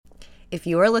If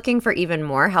you are looking for even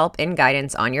more help and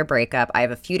guidance on your breakup, I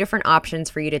have a few different options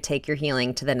for you to take your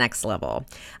healing to the next level.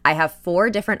 I have 4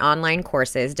 different online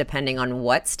courses depending on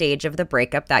what stage of the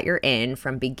breakup that you're in,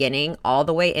 from beginning all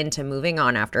the way into moving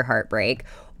on after heartbreak.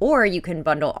 Or you can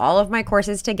bundle all of my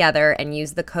courses together and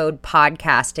use the code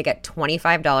PODCAST to get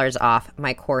 $25 off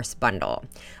my course bundle.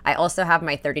 I also have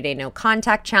my 30-day no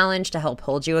contact challenge to help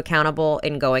hold you accountable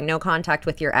in going no contact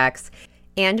with your ex.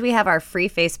 And we have our free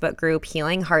Facebook group,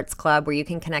 Healing Hearts Club, where you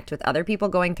can connect with other people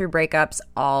going through breakups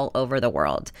all over the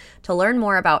world. To learn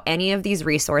more about any of these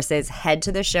resources, head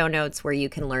to the show notes where you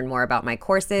can learn more about my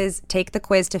courses, take the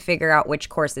quiz to figure out which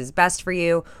course is best for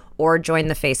you, or join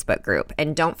the Facebook group.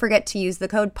 And don't forget to use the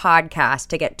code PODCAST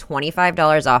to get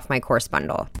 $25 off my course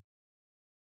bundle.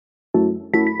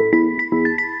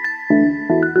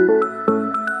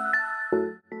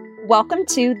 Welcome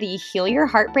to the Heal Your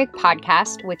Heartbreak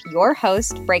podcast with your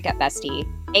host, Breakup Bestie,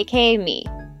 aka me,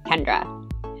 Kendra.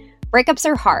 Breakups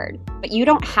are hard, but you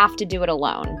don't have to do it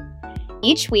alone.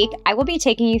 Each week, I will be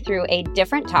taking you through a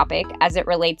different topic as it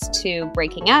relates to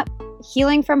breaking up,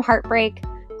 healing from heartbreak,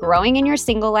 growing in your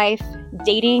single life,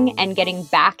 dating, and getting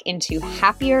back into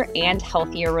happier and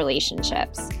healthier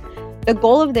relationships. The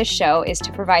goal of this show is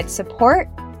to provide support,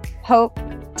 hope,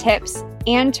 tips,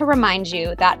 and to remind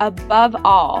you that above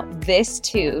all, this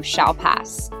too shall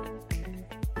pass.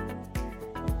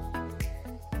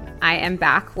 I am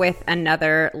back with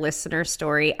another listener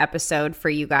story episode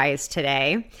for you guys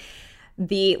today.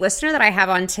 The listener that I have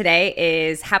on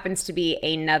today happens to be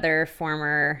another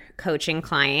former coaching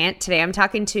client. Today I'm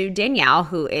talking to Danielle,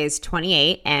 who is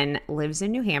 28 and lives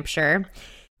in New Hampshire.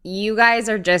 You guys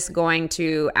are just going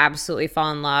to absolutely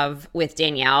fall in love with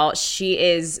Danielle. She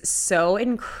is so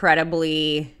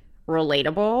incredibly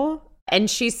relatable, and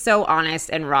she's so honest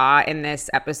and raw in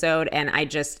this episode, and I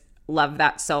just love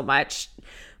that so much.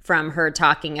 From her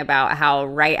talking about how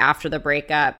right after the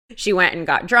breakup, she went and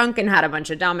got drunk and had a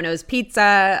bunch of Domino's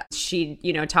pizza. She,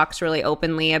 talks really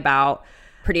openly about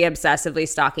pretty obsessively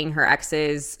stalking her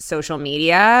ex's social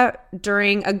media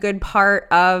during a good part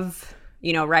of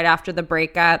right after the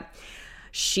breakup.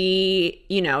 She,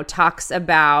 talks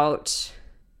about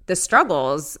the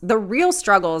struggles, the real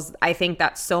struggles I think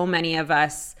that so many of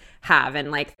us have. And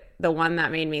like the one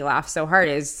that made me laugh so hard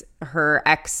is her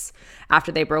ex,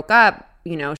 after they broke up,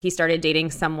 he started dating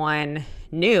someone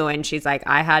new, and she's like,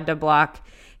 I had to block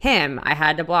him. I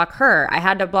had to block her. I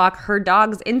had to block her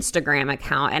dog's Instagram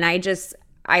account. And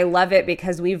I love it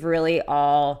because we've really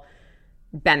all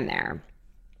been there.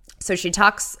 So she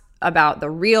talks about the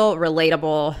real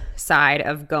relatable side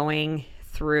of going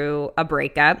through a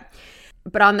breakup.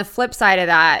 But on the flip side of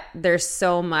that, there's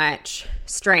so much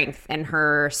strength in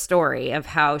her story of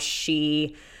how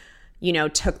she,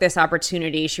 took this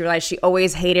opportunity. She realized she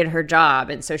always hated her job.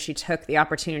 And so she took the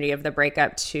opportunity of the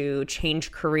breakup to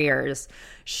change careers.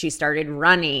 She started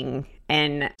running,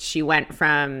 and she went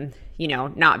from,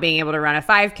 not being able to run a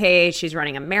 5K. She's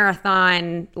running a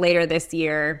marathon later this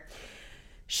year.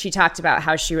 She talked about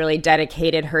how she really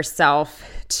dedicated herself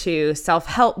to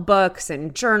self-help books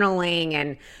and journaling,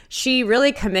 and she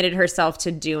really committed herself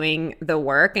to doing the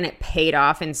work, and it paid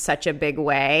off in such a big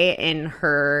way in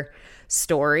her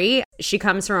story. She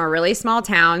comes from a really small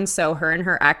town, so her and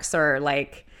her ex are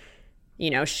like,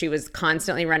 she was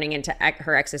constantly running into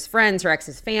her ex's friends, her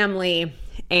ex's family,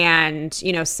 and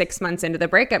 6 months into the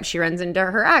breakup, she runs into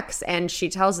her ex, and she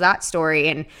tells that story.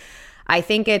 And I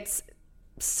think it's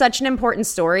such an important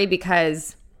story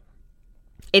because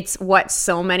it's what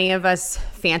so many of us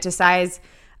fantasize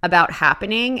about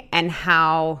happening, and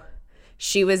how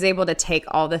she was able to take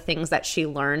all the things that she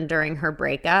learned during her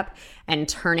breakup and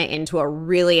turn it into a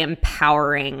really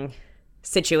empowering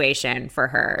situation for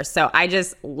her. So I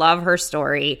just love her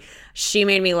story. She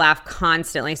made me laugh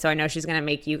constantly, so I know she's going to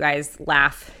make you guys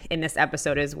laugh in this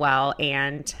episode as well.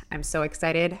 And I'm so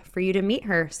excited for you to meet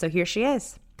her. So here she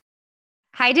is.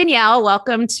 Hi, Danielle.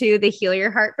 Welcome to the Heal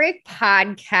Your Heartbreak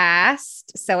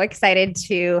podcast. So excited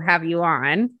to have you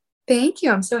on. Thank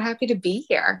you. I'm so happy to be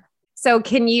here. So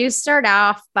can you start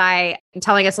off by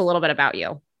telling us a little bit about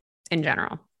you in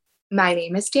general? My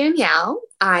name is Danielle.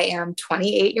 I am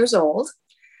 28 years old.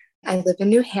 I live in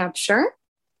New Hampshire,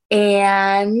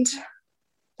 and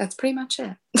that's pretty much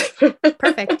it.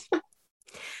 Perfect.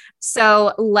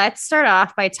 So let's start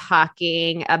off by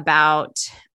talking about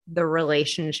the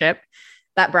relationship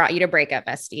that brought you to Breakup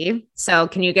Bestie. So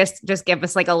can you just give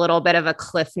us like a little bit of a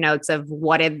cliff notes of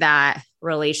what did that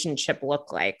relationship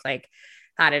look like? Like,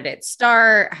 how did it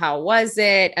start? How was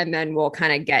it? And then we'll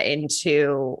kind of get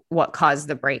into what caused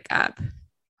the breakup.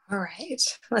 All right.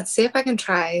 Let's see if I can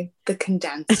try the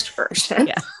condensed version.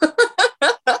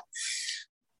 Yeah.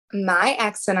 My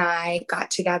ex and I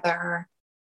got together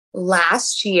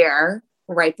last year,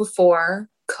 right before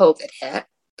COVID hit.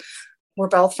 We're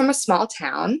both from a small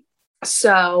town.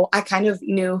 So I kind of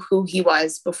knew who he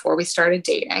was before we started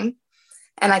dating.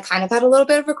 And I kind of had a little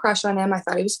bit of a crush on him. I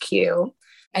thought he was cute.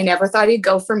 I never thought he'd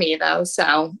go for me though.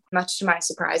 So much to my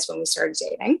surprise when we started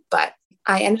dating, but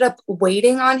I ended up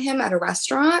waiting on him at a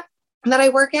restaurant that I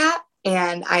work at.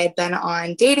 And I had been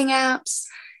on dating apps,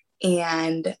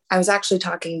 and I was actually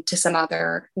talking to some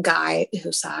other guy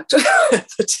who sucked at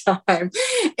the time.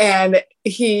 And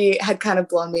he had kind of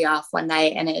blown me off one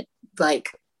night, and it like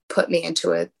put me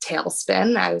into a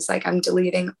tailspin. I was like, I'm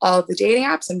deleting all of the dating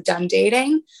apps. I'm done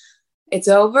dating. It's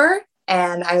over.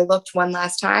 And I looked one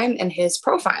last time and his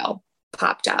profile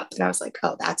popped up, and I was like,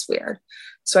 oh, that's weird.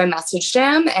 So I messaged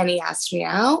him and he asked me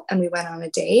out, and we went on a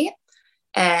date,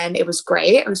 and it was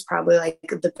great. It was probably like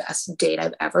the best date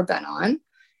I've ever been on.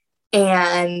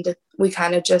 And we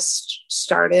kind of just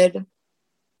started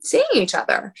seeing each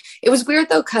other. It was weird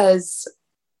though, because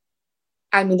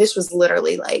I mean, this was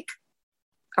literally like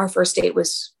our first date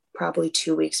was probably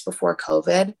 2 weeks before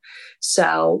COVID.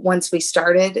 So once we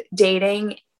started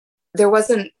dating, there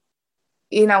wasn't,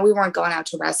 we weren't going out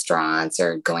to restaurants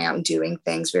or going out and doing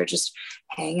things. We were just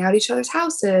hanging out at each other's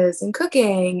houses and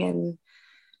cooking and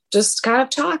just kind of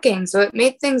talking. So it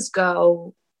made things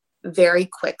go very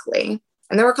quickly.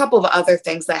 And there were a couple of other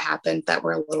things that happened that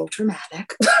were a little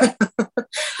dramatic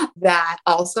that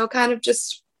also kind of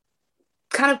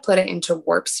put it into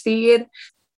warp speed.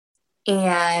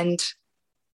 And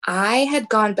I had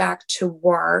gone back to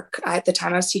work at the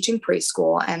time. I was teaching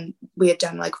preschool, and we had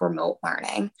done like remote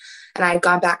learning, and I had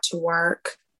gone back to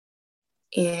work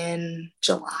in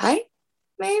July,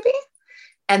 maybe.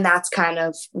 And that's kind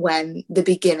of when the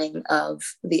beginning of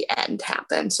the end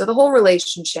happened. So the whole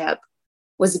relationship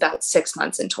was about 6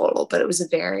 months in total, but it was a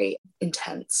very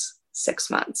intense 6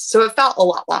 months. So it felt a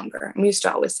lot longer. And we used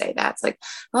to always say that. It's like,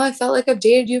 oh, I felt like I've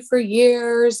dated you for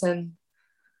years and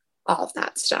all of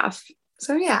that stuff.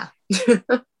 So yeah.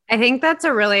 I think that's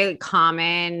a really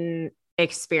common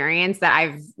experience that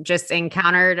I've just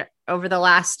encountered over the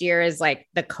last year is like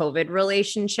the COVID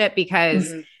relationship,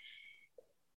 because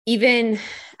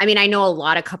I know a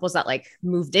lot of couples that like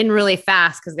moved in really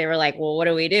fast because they were like, well, what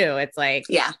do we do? It's like,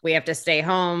 we have to stay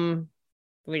home.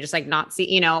 We just like not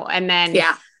see, and then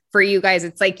for you guys,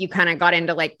 it's like you kind of got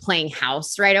into like playing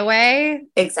house right away.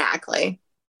 Exactly.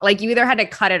 Like you either had to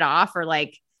cut it off or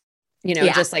like,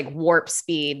 just like warp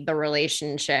speed the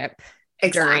relationship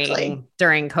during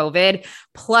COVID.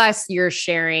 Plus you're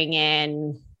sharing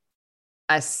in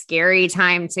a scary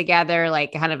time together,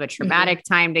 like kind of a traumatic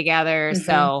time together.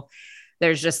 So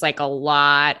there's just like a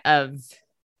lot of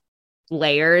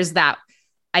layers that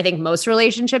I think most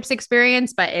relationships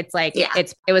experience, but it's like,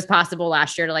 it was possible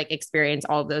last year to like experience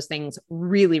all of those things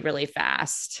really, really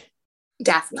fast.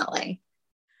 Definitely.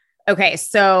 Okay.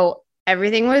 So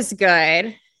everything was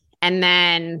good. And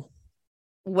then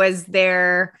was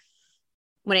there,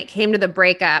 when it came to the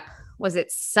breakup, was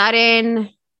it sudden?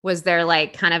 Was there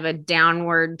like kind of a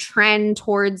downward trend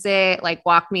towards it? Like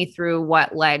walk me through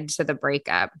what led to the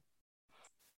breakup.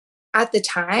 At the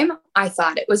time, I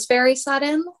thought it was very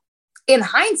sudden. In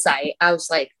hindsight, I was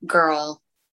like, girl,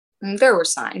 there were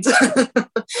signs.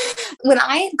 When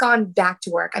I had gone back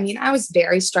to work, I was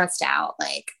very stressed out.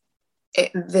 Like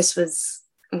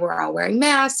we're all wearing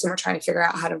masks and we're trying to figure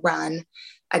out how to run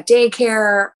a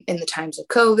daycare in the times of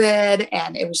COVID.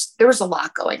 And there was a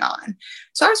lot going on.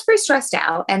 So I was pretty stressed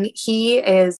out, and he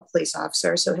is a police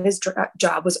officer. So his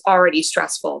job was already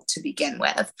stressful to begin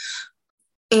with.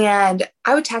 And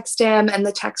I would text him, and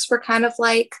the texts were kind of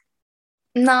like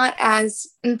not as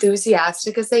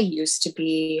enthusiastic as they used to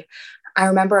be. I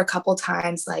remember a couple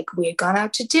times, like we had gone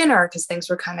out to dinner because things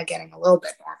were kind of getting a little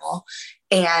bit normal,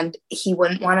 and he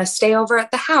wouldn't want to stay over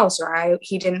at the house, or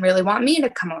he didn't really want me to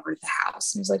come over to the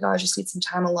house. He was like, oh, I just need some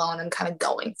time alone. I'm kind of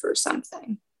going through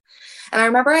something. And I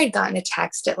remember I had gotten a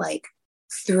text at like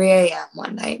 3 a.m.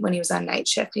 one night when he was on night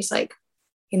shift. He's like,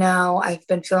 I've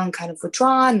been feeling kind of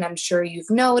withdrawn, and I'm sure you've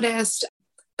noticed,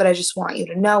 but I just want you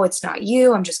to know it's not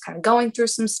you. I'm just kind of going through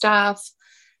some stuff.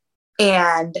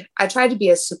 And I tried to be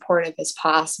as supportive as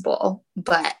possible,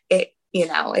 but it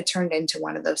turned into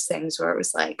one of those things where it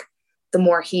was like, the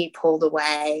more he pulled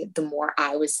away, the more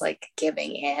I was like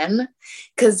giving in.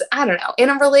 Cause I don't know, in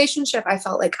a relationship, I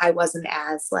felt like I wasn't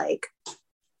as like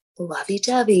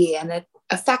lovey-dovey and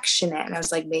affectionate. And I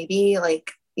was like, maybe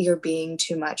like you're being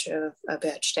too much of a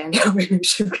bitch, Danielle. Maybe you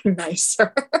should be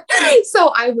nicer.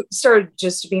 So I started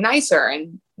just to be nicer,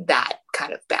 and that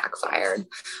kind of backfired.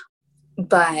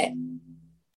 But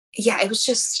yeah, it was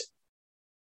just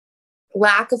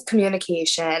lack of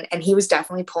communication, and he was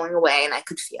definitely pulling away and I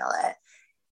could feel it.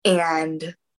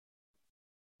 And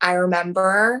I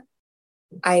remember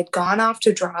I had gone off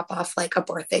to drop off like a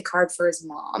birthday card for his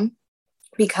mom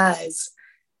because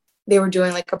they were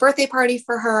doing like a birthday party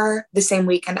for her the same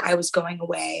weekend I was going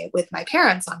away with my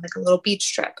parents on like a little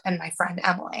beach trip and my friend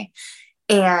Emily.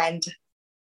 And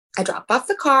I dropped off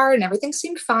the card and everything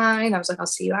seemed fine. I was like, I'll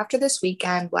see you after this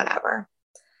weekend, whatever.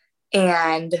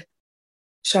 And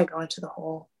should I go into the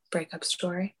whole breakup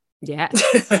story? Yeah.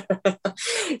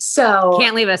 So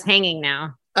can't leave us hanging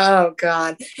now. Oh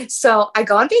God. So I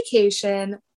go on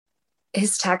vacation.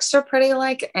 His texts are pretty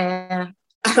like, eh.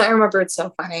 I remember it's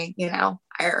so funny, you know,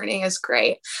 irony is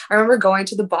great. I remember going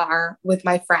to the bar with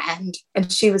my friend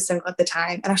and she was single at the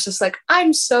time. And I was just like,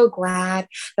 I'm so glad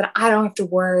that I don't have to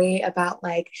worry about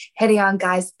like hitting on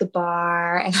guys at the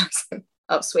bar. And I was like,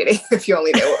 oh, sweetie, if you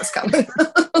only knew what was coming.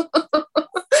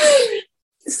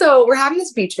 So we're having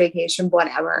this beach vacation,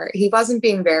 whatever. He wasn't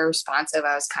being very responsive.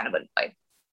 I was kind of annoyed.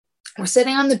 We're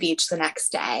sitting on the beach the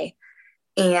next day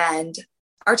and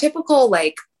our typical,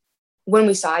 like, when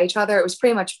we saw each other, it was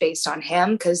pretty much based on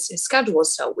him because his schedule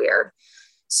was so weird.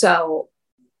 So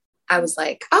I was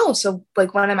like, oh, so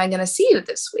like, when am I going to see you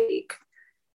this week?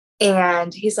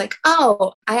 And he's like,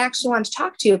 oh, I actually want to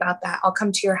talk to you about that. I'll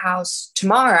come to your house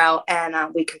tomorrow and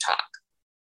we can talk.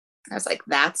 I was like,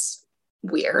 that's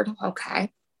weird. Okay. I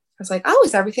was like, oh,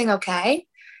 is everything okay?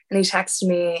 And he texted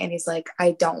me and he's like,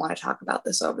 I don't want to talk about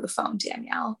this over the phone,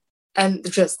 Danielle. And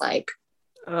just like,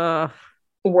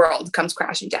 world comes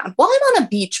crashing down. While I'm on a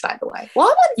beach, by the way. While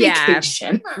I'm on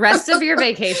vacation. Rest of your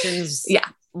vacation's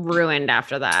ruined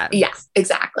after that. Yeah,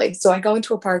 exactly. So I go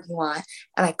into a parking lot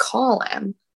and I call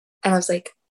him and I was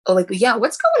like, oh, like, yeah,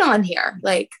 what's going on here?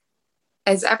 Like,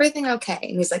 is everything okay?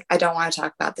 And he's like, I don't want to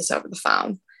talk about this over the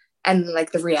phone. And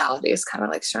like the reality is kind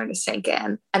of like starting to sink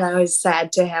in. And I was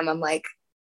said to him, I'm like,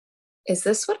 is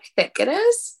this what I think it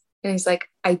is? And he's like,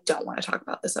 I don't want to talk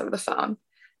about this over the phone.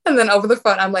 And then over the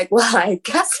phone, I'm like, well, I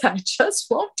guess I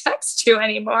just won't text you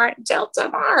anymore until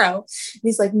tomorrow. And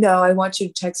he's like, no, I want you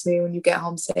to text me when you get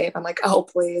home safe. I'm like, oh,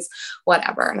 please,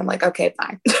 whatever. And I'm like, okay,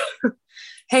 fine.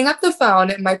 Hang up the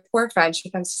phone. And my poor friend, she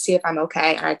comes to see if I'm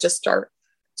okay. And I just start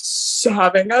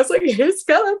sobbing. I was like, he's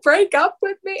going to break up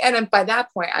with me. And then by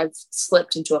that point, I've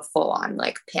slipped into a full on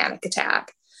like panic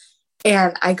attack.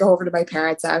 And I go over to my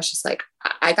parents. And I was just like,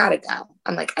 I got to go.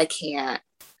 I'm like, I can't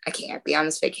be on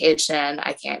this vacation.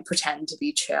 I can't pretend to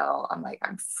be chill. I'm like,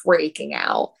 I'm freaking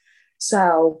out.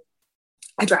 So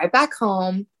I drive back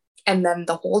home and then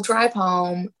the whole drive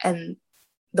home and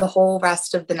the whole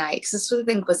rest of the night, because this I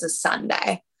think was a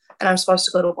Sunday and I was supposed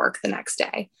to go to work the next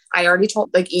day. I already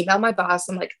emailed my boss.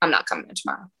 I'm like, I'm not coming in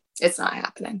tomorrow. It's not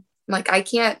happening. I'm like, I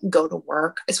can't go to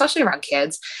work, especially around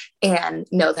kids, and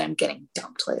know that I'm getting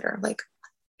dumped later. Like,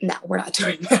 no, we're not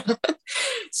doing that.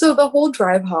 So the whole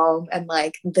drive home and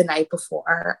like the night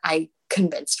before, I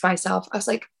convinced myself, I was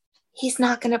like, he's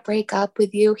not going to break up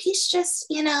with you. He's just,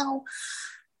 you know,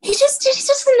 he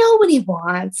doesn't know what he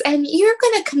wants. And you're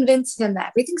going to convince him that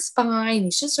everything's fine.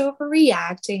 He's just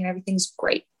overreacting and everything's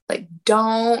great. Like,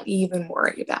 don't even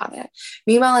worry about it.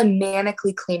 Meanwhile, I'm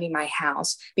manically cleaning my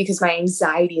house because my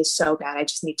anxiety is so bad. I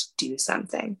just need to do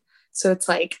something. So it's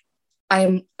like,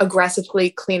 I'm aggressively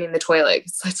cleaning the toilet.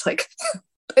 So it's like,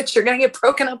 but you're going to get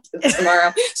broken up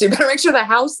tomorrow. So you better make sure the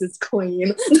house is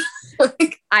clean.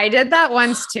 Like, I did that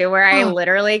once too, where I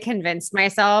literally convinced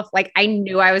myself, like I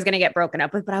knew I was going to get broken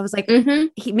up with, but I was like,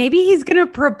 maybe he's going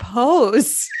to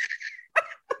propose.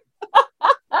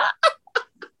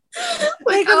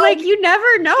 I'm like, you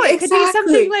never know. It could be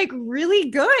something like really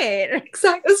good.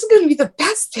 Exactly. This is going to be the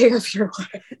best day of your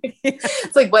life.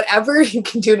 It's like whatever you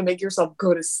can do to make yourself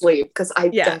go to sleep. Because I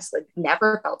just like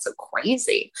never felt so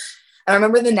crazy. I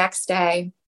remember the next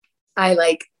day, I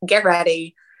like get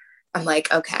ready. I'm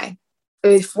like, okay,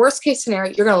 worst case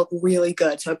scenario, you're going to look really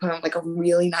good. So I put on like a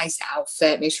really nice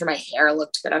outfit, make sure my hair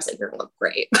looked good. I was like, you're going to look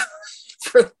great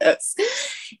for this.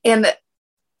 And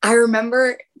I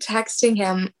remember texting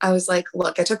him. I was like,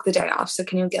 look, I took the day off. So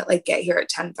can you get here at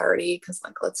 10:30? Cause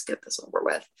like, let's get this over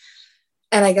with.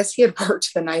 And I guess he had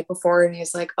worked the night before and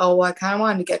he's like, oh, well, I kind of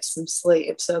wanted to get some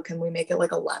sleep. So can we make it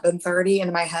like 11:30? And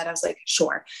in my head, I was like,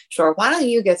 sure. Why don't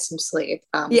you get some sleep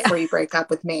before you break up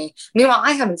with me? Meanwhile,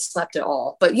 I haven't slept at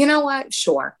all, but you know what?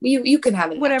 Sure. You can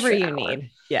have whatever you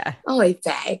need. Yeah. Oh,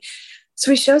 okay.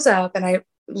 So he shows up and I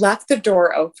left the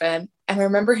door open. And I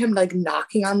remember him like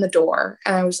knocking on the door.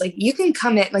 And I was like, you can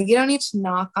come in. Like, you don't need to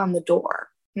knock on the door.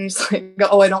 And he's like,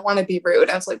 oh, I don't want to be rude.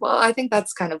 I was like, well, I think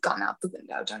that's kind of gone out the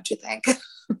window, don't you think?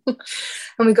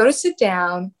 And we go to sit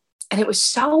down and it was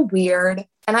so weird.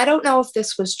 And I don't know if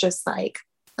this was just like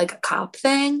like a cop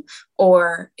thing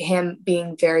or him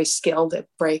being very skilled at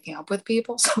breaking up with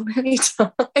people so many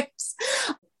times.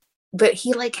 But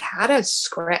he like had a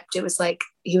script. It was like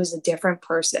he was a different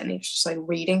person. He was just like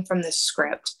reading from this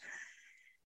script.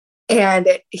 And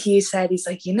he said, he's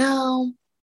like,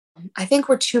 I think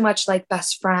we're too much like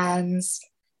best friends.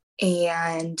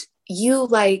 And you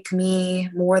like me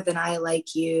more than I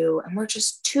like you. And we're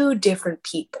just two different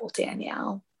people,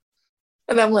 Danielle.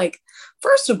 And I'm like,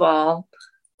 first of all,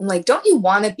 I'm like, don't you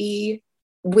want to be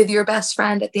with your best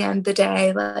friend at the end of the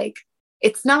day? Like,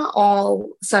 it's not all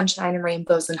sunshine and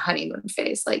rainbows and honeymoon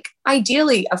phase. Like,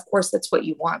 ideally, of course, that's what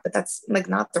you want, but that's like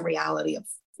not the reality of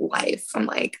life. I'm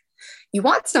like, you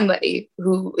want somebody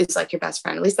who is like your best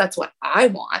friend. At least that's what I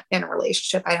want in a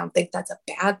relationship. I don't think that's a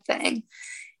bad thing.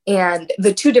 And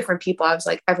the two different people, I was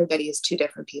like, everybody is two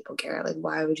different people, Garrett. Like,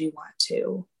 why would you want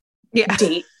to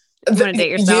date? You want to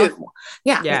date yourself? You?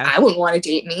 Yeah. Like, I wouldn't want to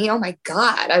date me. Oh my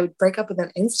God. I would break up with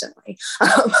them instantly.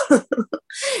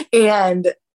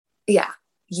 And yeah,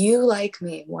 you like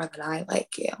me more than I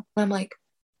like you. And I'm like,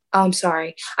 oh, I'm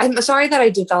sorry. I'm sorry that I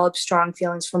developed strong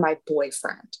feelings for my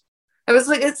boyfriend. I was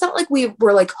like, it's not like we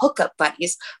were like hookup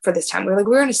buddies for this time. We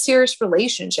were in a serious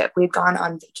relationship. We'd gone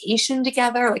on vacation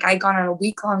together. Like, I'd gone on a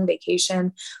week-long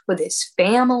vacation with his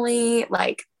family.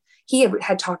 Like, he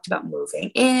had talked about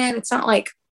moving in. It's not like,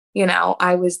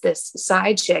 I was this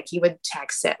side chick. He would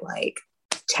text at like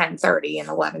 10:30 and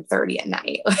 11:30 at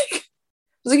night. Like, I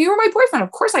was like, you were my boyfriend.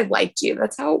 Of course I liked you.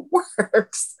 That's how it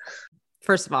works.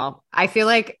 First of all, I feel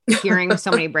like hearing so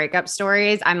many breakup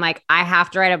stories, I'm like, I have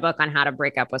to write a book on how to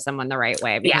break up with someone the right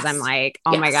way because I'm like,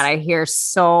 oh my God, I hear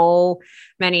so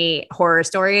many horror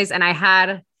stories. And I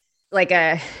had like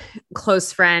a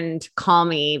close friend call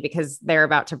me because they're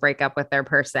about to break up with their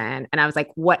person. And I was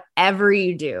like, whatever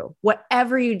you do,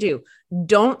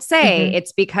 don't say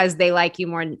it's because they like you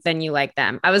more than you like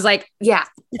them. I was like, yeah,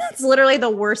 that's literally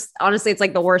the worst. Honestly, it's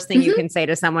like the worst thing you can say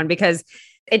to someone because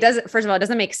it doesn't, first of all, it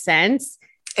doesn't make sense.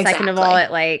 Exactly. Second of all,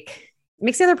 it like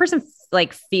makes the other person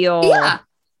like feel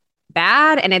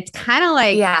bad. And it's kind of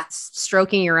like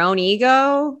stroking your own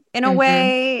ego in a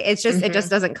way. It's just, it just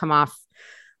doesn't come off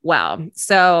well.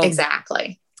 So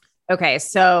exactly. Okay.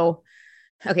 So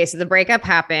the breakup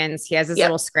happens. He has this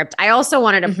little script. I also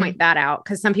wanted to point that out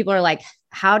because some people are like,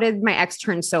 how did my ex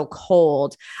turn so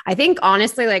cold? I think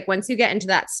honestly, like once you get into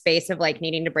that space of like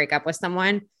needing to break up with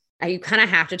someone, you kind of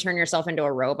have to turn yourself into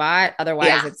a robot.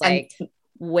 Otherwise it's like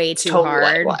way too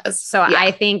hard. So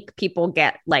I think people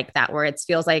get like that where it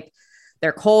feels like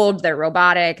they're cold, they're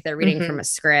robotic, they're reading from a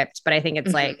script, but I think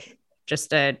it's like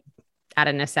just out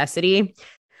of necessity.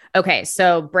 Okay.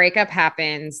 So breakup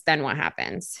happens. Then what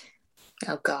happens?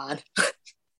 Oh God.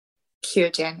 Cue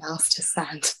Danielle's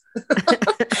descent.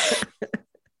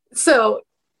 So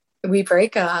we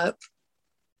break up.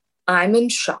 I'm in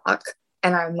shock.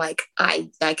 And I'm like,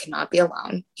 I cannot be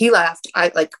alone. He left.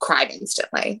 I like cried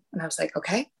instantly. And I was like,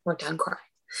 okay, we're done crying.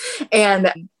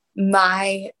 And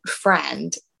my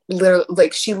friend, literally,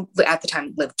 like she at the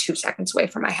time lived 2 seconds away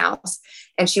from my house.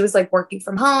 And she was like working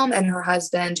from home and her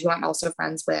husband, who I'm also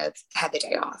friends with, had the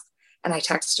day off. And I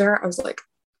texted her. I was like,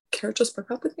 Kara just broke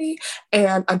up with me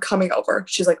and I'm coming over.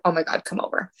 She's like, oh my God, come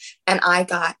over. And I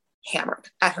got hammered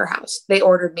at her house. They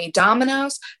ordered me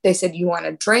Domino's. They said, you want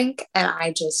a drink? And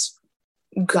I just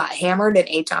got hammered and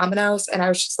ate Domino's. And I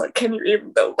was just like, can you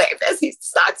even believe this? He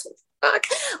sucks. Fuck.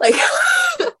 Like,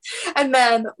 and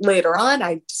then later on,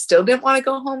 I still didn't want to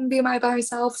go home and be by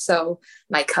myself. So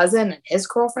my cousin and his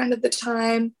girlfriend at the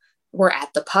time were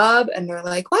at the pub and they're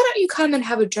like, why don't you come and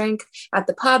have a drink at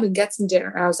the pub and get some dinner?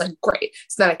 And I was like, great.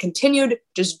 So then I continued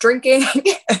just drinking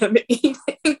and eating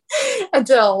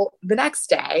until the next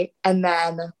day. And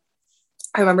then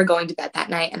I remember going to bed that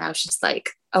night and I was just like,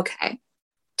 okay,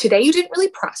 today you didn't really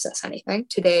process anything.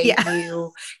 Today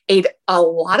you ate a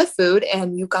lot of food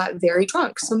and you got very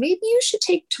drunk. So maybe you should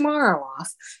take tomorrow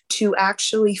off to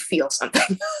actually feel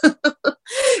something.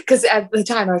 Because at the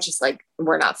time I was just like,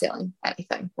 we're not feeling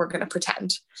anything. We're going to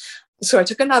pretend. So I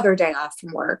took another day off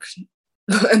from work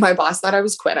and my boss thought I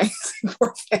was quitting.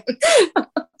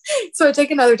 So I took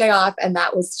another day off and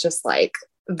that was just like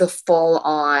the full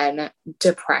on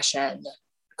depression,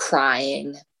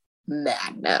 crying,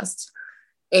 madness.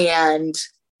 And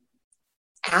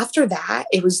after that,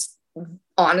 it was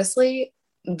honestly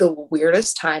the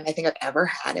weirdest time I think I've ever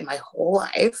had in my whole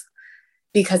life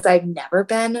because I've never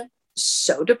been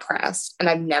so depressed and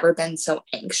I've never been so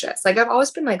anxious. Like I've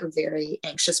always been like a very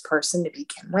anxious person to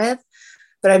begin with,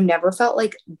 but I've never felt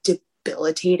like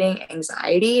debilitating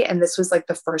anxiety. And this was like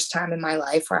the first time in my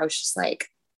life where I was just like,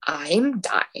 I'm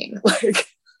dying. Like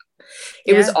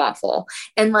it was awful.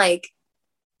 And like,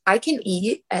 I can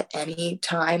eat at any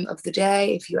time of the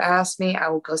day. If you ask me, I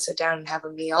will go sit down and have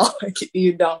a meal.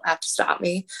 You don't have to stop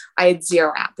me. I had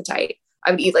zero appetite.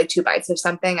 I would eat like 2 bites of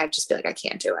something. I'd just be like, I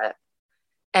can't do it.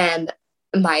 And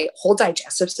my whole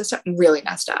digestive system really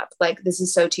messed up. Like, this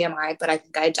is so TMI, but I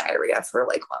think I had diarrhea for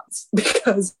like months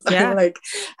because I like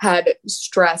had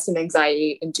stress and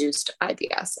anxiety induced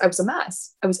IBS. I was a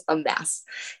mess.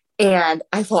 And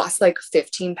I lost like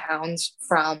 15 pounds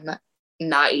from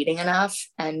not eating enough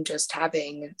and just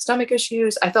having stomach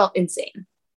issues. I felt insane,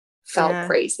 felt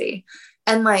crazy.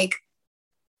 And like,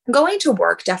 going to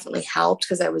work definitely helped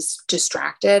because I was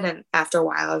distracted. And after a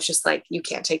while, I was just like, you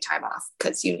can't take time off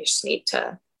because you just need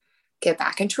to get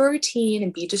back into a routine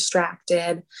and be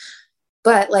distracted.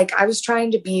 But like, I was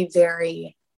trying to be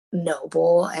very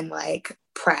noble and like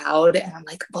proud. And I'm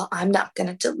like, well, I'm not going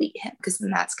to delete him because then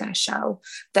that's going to show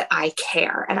that I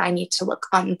care and I need to look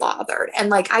unbothered. And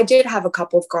like, I did have a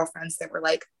couple of girlfriends that were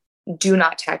like, do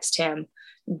not text him,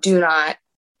 do not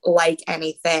like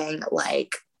anything,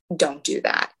 like, don't do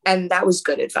that. And that was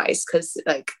good advice because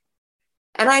like,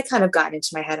 and I kind of got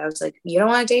into my head. I was like, you don't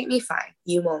want to date me? Fine.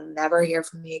 You will never hear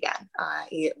from me again.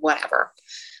 Whatever.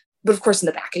 But of course, in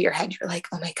the back of your head, you're like,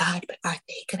 oh my God, but are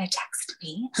they going to text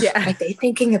me? Yeah. Are they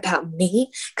thinking about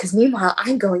me? Because meanwhile,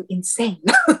 I'm going insane.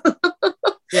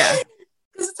 Yeah.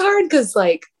 Because it's hard because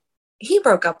like, he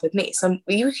broke up with me. So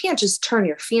you can't just turn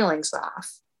your feelings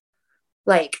off.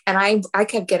 Like, and I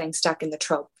kept getting stuck in the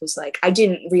trope. It was like, I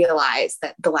didn't realize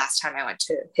that the last time I went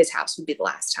to his house would be the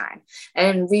last time. And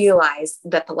I didn't realize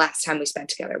that the last time we spent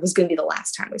together was going to be the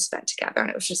last time we spent together.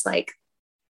 And it was just like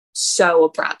so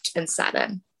abrupt and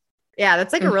sudden. Yeah.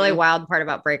 That's like a really wild part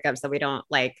about breakups that we don't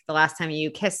like the last time you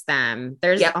kiss them.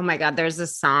 There's, oh my God, there's a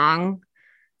song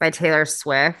by Taylor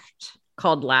Swift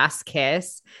called Last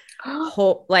Kiss.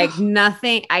 Like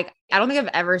nothing. I don't think I've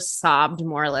ever sobbed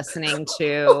more listening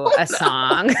to a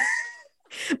song.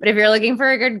 But if you're looking for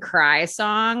a good cry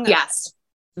song, yes.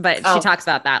 But she talks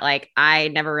about that. Like, I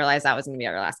never realized that was going to be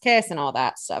our last kiss and all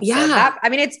that stuff. Yeah. So that, I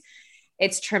mean,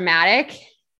 it's traumatic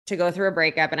to go through a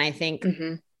breakup. And I think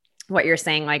what you're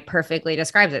saying, like, perfectly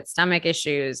describes it. Stomach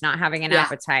issues, not having an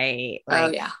appetite,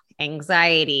 like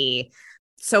anxiety.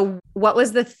 So what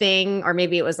was the thing, or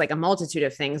maybe it was like a multitude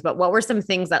of things, but what were some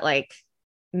things that like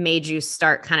made you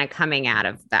start kind of coming out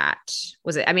of that?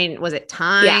 Was it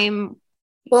time? Yeah.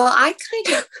 Well, I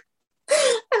kind of,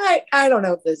 and I don't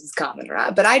know if this is common or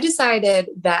not, but I decided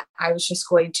that I was just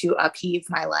going to upheave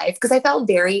my life because I felt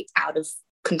very out of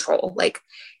control. Like,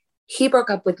 he broke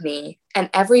up with me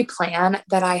and every plan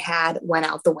that I had went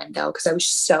out the window because I was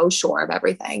so sure of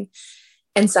everything.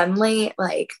 And suddenly,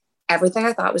 like, everything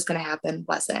I thought was going to happen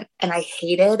wasn't. And I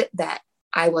hated that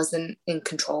I wasn't in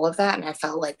control of that. And I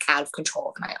felt like out of control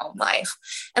of my own life.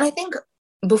 And I think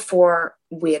before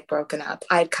we had broken up,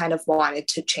 I'd kind of wanted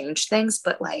to change things,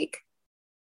 but like,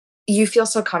 you feel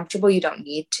so comfortable, you don't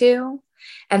need to.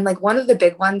 And like, one of the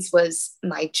big ones was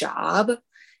my job.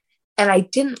 And I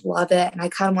didn't love it. And I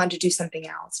kind of wanted to do something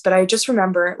else. But I just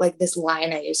remember like this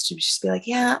line I used to just be like,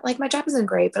 yeah, like my job isn't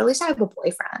great, but at least I have a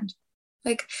boyfriend.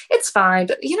 Like, it's fine,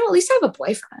 but you know, at least I have a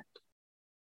boyfriend.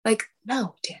 Like,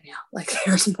 no, Danielle, like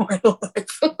there's more to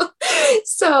life.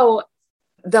 So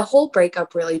the whole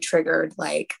breakup really triggered,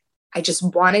 like, I just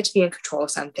wanted to be in control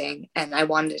of something. And I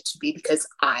wanted it to be because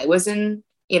I was in,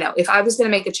 you know, if I was going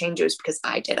to make a change, it was because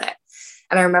I did it.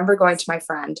 And I remember going to my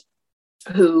friend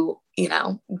who, you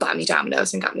know, bought me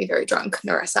Domino's and got me very drunk,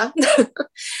 Narissa.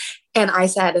 And I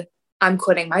said, I'm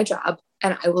quitting my job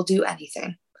and I will do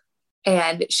anything.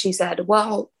 And she said,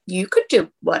 well, you could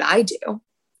do what I do.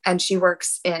 And she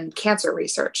works in cancer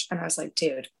research. And I was like,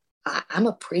 dude, I'm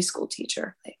a preschool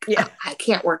teacher. Like, I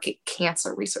can't work at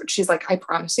cancer research. She's like, I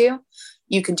promise you,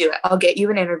 you can do it. I'll get you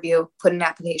an interview, put an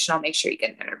application. I'll make sure you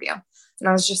get an interview. And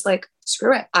I was just like,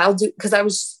 screw it. I'll do, because I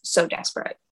was so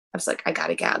desperate. I was like, I got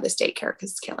to get out of this daycare because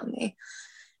it's killing me.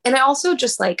 And it also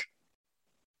just like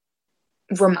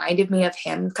reminded me of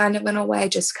him kind of in a way,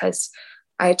 just because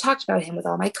I had talked about him with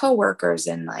all my coworkers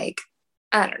and like,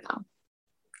 I don't know.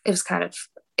 It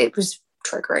was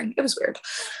triggering. It was weird.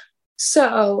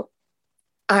 So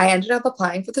I ended up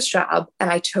applying for this job and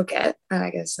I took it. And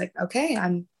I guess like, okay,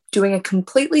 I'm doing a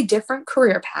completely different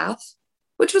career path,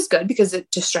 which was good because it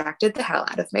distracted the hell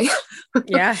out of me.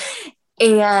 Yeah.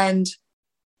 And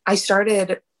I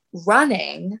started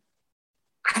running.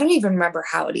 I don't even remember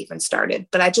how it even started,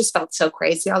 but I just felt so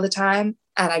crazy all the time.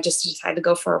 And I just decided to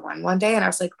go for a run one day. And I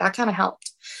was like, that kind of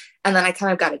helped. And then I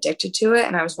kind of got addicted to it.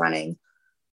 And I was running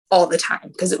all the time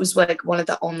because it was like one of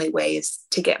the only ways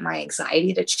to get my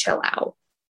anxiety to chill out.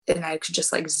 And I could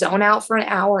just like zone out for an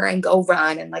hour and go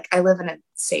run. And like, I live in a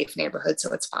safe neighborhood,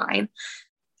 so it's fine.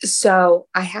 So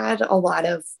I had a lot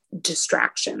of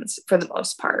distractions for the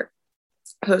most part.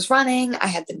 I was running, I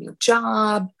had the new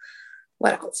job.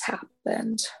 What else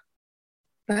happened?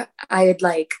 I had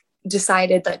like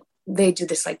decided that they do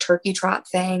this like turkey trot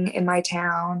thing in my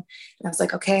town. And I was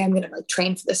like, okay, I'm going to like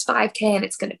train for this 5K and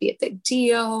it's going to be a big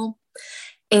deal.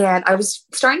 And I was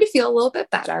starting to feel a little bit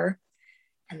better.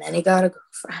 And then he got a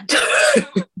girlfriend.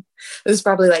 It was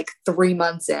probably like 3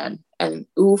 months in, and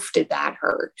oof, did that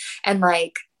hurt. And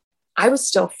like, I was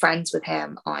still friends with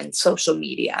him on social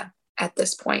media at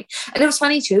this point. And it was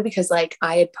funny too, because like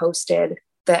I had posted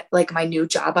that like my new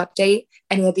job update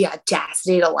and he had the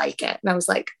audacity to like it. And I was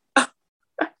like,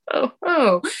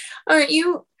 oh, aren't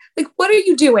you like, what are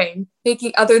you doing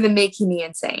making other than making me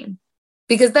insane?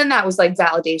 Because then that was like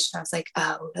validation. I was like,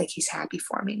 oh, like he's happy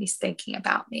for me and he's thinking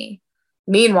about me.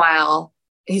 Meanwhile,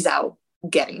 he's out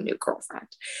getting a new girlfriend.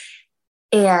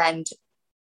 And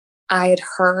I had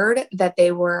heard that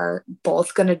they were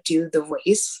both going to do the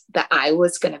race that I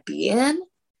was going to be in.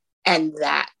 And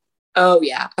that, oh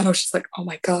yeah. And I was just like, oh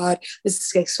my God, this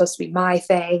is supposed to be my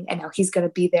thing. And now he's going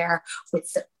to be there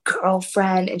with the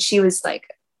girlfriend. And she was like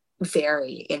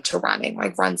very into running,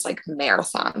 like runs like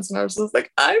marathons. And I was just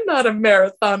like, I'm not a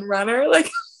marathon runner. Like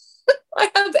I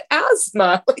have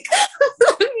asthma. Like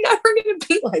I'm never going to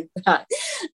be like that.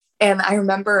 And I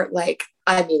remember like,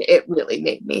 I mean, it really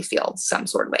made me feel some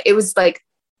sort of way. It was like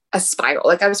a spiral.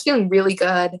 Like I was feeling really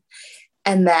good.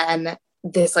 And then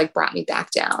this like brought me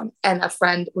back down. And a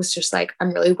friend was just like,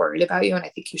 I'm really worried about you. And I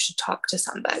think you should talk to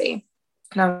somebody.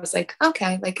 And I was like,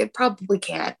 okay, like it probably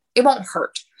can't, it won't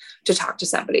hurt to talk to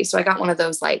somebody. So I got one of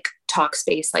those like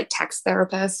Talkspace, like text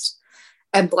therapists,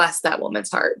 and bless that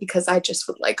woman's heart, because I just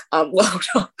would like unload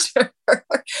onto her.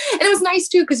 And it was nice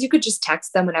too, because you could just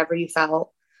text them whenever you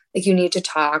felt like you need to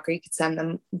talk, or you could send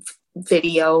them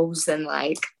videos, and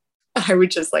like I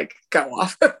would just like go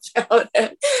off about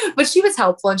it. But she was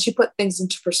helpful and she put things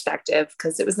into perspective,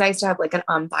 because it was nice to have like an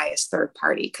unbiased third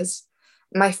party, because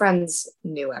my friends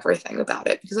knew everything about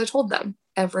it because I told them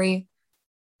every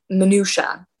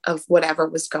minutia of whatever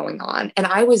was going on. And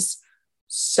I was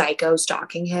psycho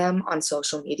stalking him on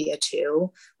social media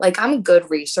too. Like I'm a good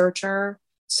researcher.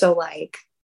 So like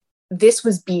this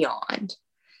was beyond.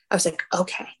 I was like,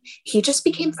 okay, he just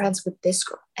became friends with this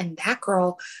girl, and that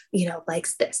girl, you know,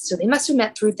 likes this. So they must have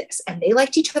met through this, and they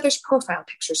liked each other's profile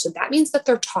pictures. So that means that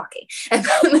they're talking. And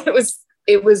then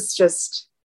it was just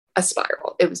a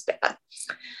spiral. It was bad.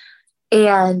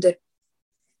 And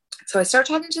so I started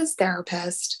talking to this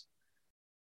therapist.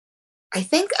 I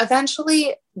think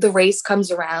eventually the race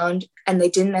comes around and they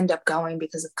didn't end up going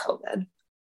because of COVID.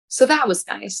 So that was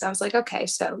nice. I was like, okay,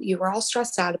 so you were all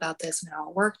stressed out about this and it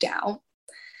all worked out.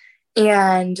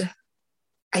 And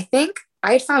I think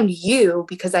I had found you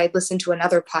because I had listened to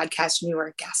another podcast and you were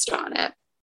a guest on it.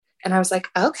 And I was like,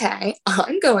 okay,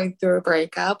 I'm going through a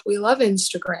breakup. We love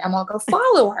Instagram. I'll go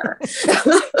follow her.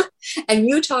 And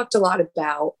you talked a lot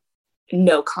about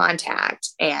no contact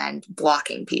and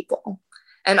blocking people.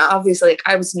 And obviously, like,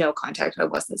 I was no contact. I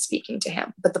wasn't speaking to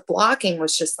him. But the blocking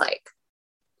was just like,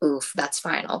 oof, that's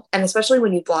final. And especially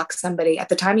when you block somebody, at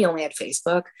the time you only had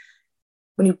Facebook.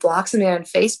 When you block somebody on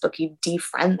Facebook, you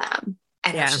defriend them.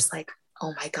 And I was just like,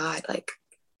 oh my God, like,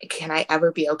 can I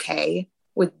ever be okay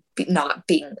with not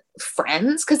being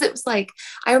friends? Because it was like,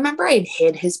 I remember I had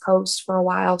hid his post for a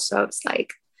while. So it's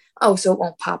like, oh, so it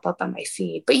won't pop up on my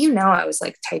feed. But you know, I was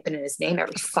like typing in his name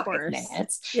every 5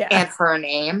 minutes and her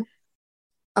name.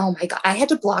 Oh my God. I had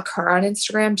to block her on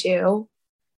Instagram too.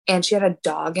 And she had a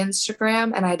dog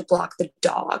Instagram, and I had to block the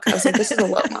dog. I was like, this is a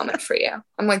low moment for you.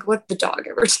 I'm like, what did the dog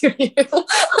ever do to you?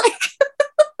 Like,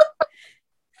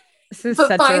 this is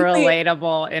such finally, a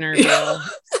relatable interview.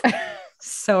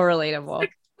 So relatable.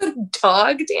 The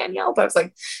dog, Danielle. But I was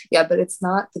like, yeah, but it's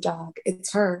not the dog.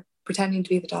 It's her pretending to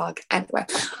be the dog. Anyway,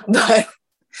 but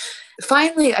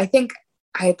finally, I think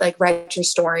I had like read your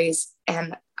stories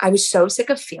and I was so sick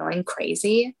of feeling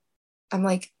crazy. I'm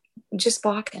like, just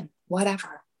block him,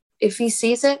 whatever. If he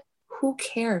sees it, who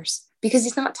cares? Because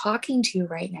he's not talking to you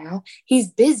right now. He's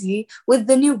busy with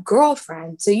the new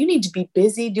girlfriend. So you need to be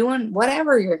busy doing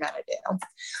whatever you're going to do.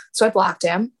 So I blocked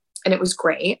him and it was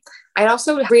great. I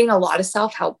also was reading a lot of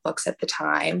self-help books at the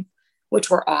time,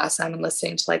 which were awesome, and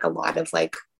listening to like a lot of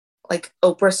like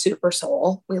Oprah Super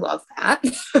Soul. We love that.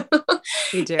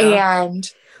 We do. And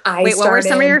what were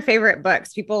some of your favorite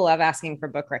books? People love asking for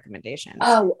book recommendations.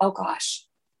 Oh gosh.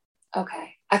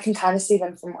 Okay. I can kind of see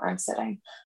them from where I'm sitting.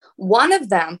 One of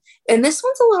them, and this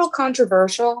one's a little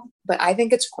controversial, but I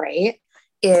think it's great,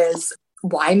 is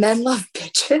Why Men Love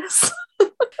Bitches.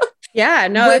 Yeah,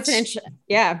 no, it's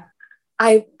yeah.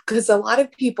 I because a lot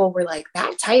of people were like,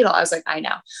 that title. I was like, I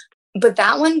know. But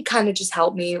that one kind of just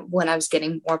helped me when I was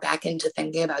getting more back into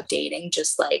thinking about dating,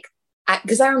 just like,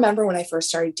 because I remember when I first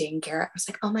started dating Garrett, I was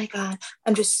like, oh my God,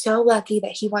 I'm just so lucky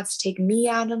that he wants to take me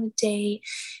out on a date.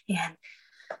 And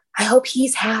I hope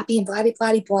he's happy and blah, blah,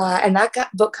 blah, blah. And that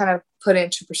book kind of put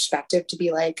into perspective to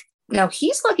be like, no,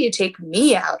 he's lucky to take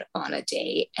me out on a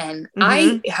date. And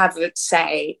I have a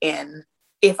say in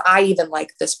if I even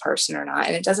like this person or not.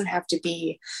 And it doesn't have to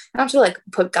be, I don't have to like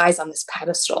put guys on this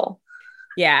pedestal.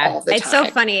 Yeah. It's so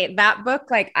funny. That book,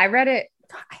 like I read it.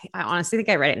 I honestly think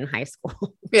I read it in high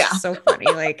school. Yeah. So funny.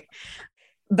 Like,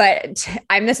 but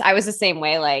I was the same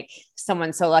way. Like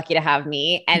someone's so lucky to have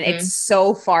me. And it's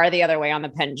so far the other way on the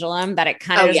pendulum that it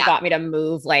kind of just got me to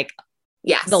move like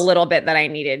the little bit that I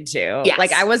needed to. Yes.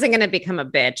 Like I wasn't going to become a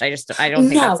bitch. I don't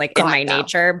think that's like in my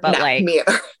nature, but like, me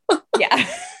either. Yeah.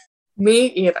 Me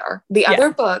either. The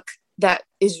other book that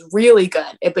is really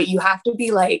good, but you have to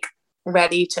be like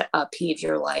ready to upheave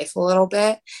your life a little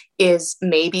bit, is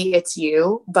Maybe It's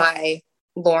You by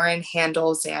Lauren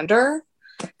Handel Zander.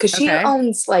 Because she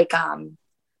owns like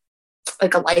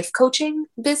a life coaching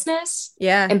business.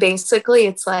 Yeah. And basically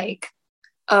it's like,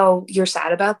 oh, you're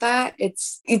sad about that.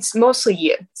 It's mostly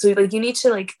you. So like you need to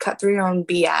like cut through your own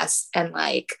BS and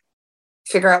like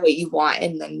figure out what you want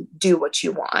and then do what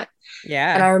you want.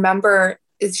 Yeah. And I remember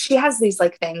she has these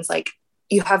like things like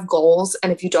you have goals,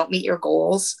 and if you don't meet your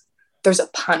goals, there's a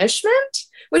punishment,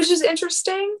 which is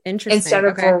interesting. Instead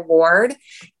of reward.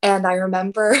 And I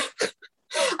remember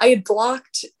I had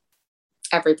blocked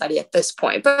everybody at this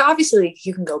point, but obviously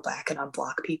you can go back and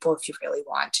unblock people if you really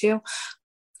want to.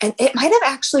 And it might have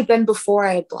actually been before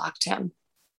I had blocked him.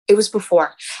 It was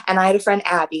before. And I had a friend,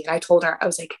 Abby, and I told her, I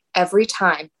was like, every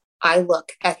time I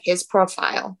look at his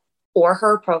profile or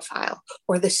her profile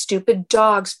or the stupid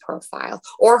dog's profile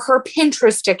or her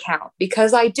Pinterest account,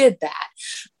 because I did that,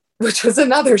 which was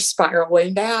another spiral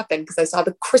waiting to happen because I saw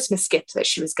the Christmas gift that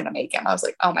she was going to make him. I was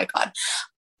like, oh my God.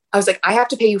 I was like, I have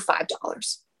to pay you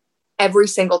 $5 every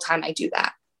single time I do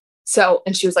that. So,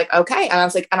 and she was like, okay. And I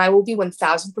was like, and I will be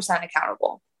 1000%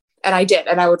 accountable. And I did.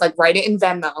 And I would like write it in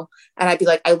Venmo. And I'd be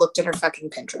like, I looked at her fucking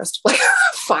Pinterest, like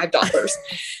 $5.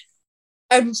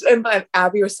 and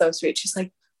Abby was so sweet. She's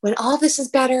like, when all this is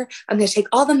better, I'm going to take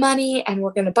all the money and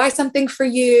we're going to buy something for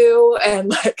you. And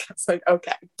like, I was like,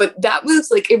 okay. But that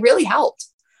was like, it really helped.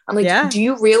 I'm like, do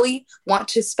you really want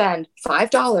to spend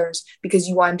 $5 because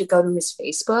you wanted to go to his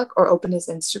Facebook or open his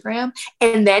Instagram?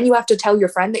 And then you have to tell your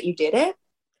friend that you did it?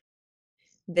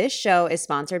 This show is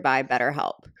sponsored by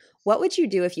BetterHelp. What would you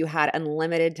do if you had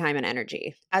unlimited time and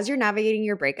energy? As you're navigating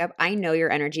your breakup, I know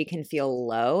your energy can feel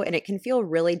low and it can feel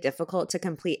really difficult to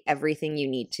complete everything you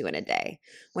need to in a day.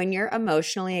 When you're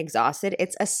emotionally exhausted,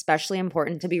 it's especially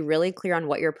important to be really clear on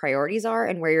what your priorities are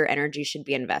and where your energy should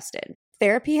be invested.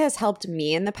 Therapy has helped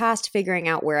me in the past figuring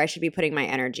out where I should be putting my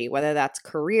energy, whether that's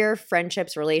career,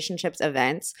 friendships, relationships,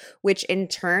 events, which in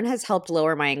turn has helped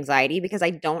lower my anxiety because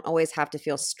I don't always have to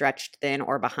feel stretched thin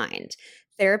or behind.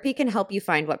 Therapy can help you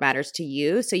find what matters to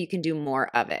you so you can do more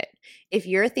of it. If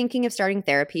you're thinking of starting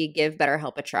therapy, give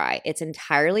BetterHelp a try. It's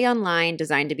entirely online,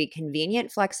 designed to be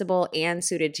convenient, flexible, and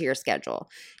suited to your schedule.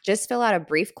 Just fill out a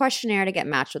brief questionnaire to get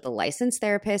matched with a licensed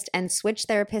therapist and switch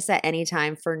therapists at any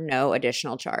time for no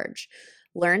additional charge.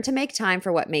 Learn to make time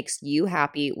for what makes you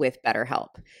happy with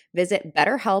BetterHelp. Visit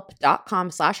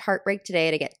betterhelp.com/heartbreak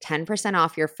today to get 10%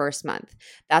 off your first month.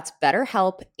 That's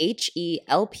BetterHelp,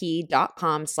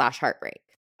 HELP.com/heartbreak.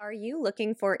 Are you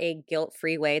looking for a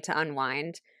guilt-free way to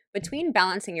unwind? Between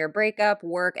balancing your breakup,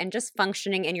 work, and just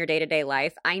functioning in your day-to-day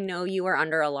life, I know you are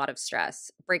under a lot of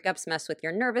stress. Breakups mess with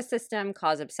your nervous system,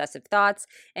 cause obsessive thoughts,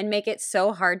 and make it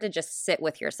so hard to just sit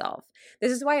with yourself.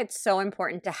 This is why it's so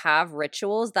important to have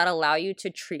rituals that allow you to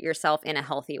treat yourself in a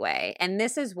healthy way. And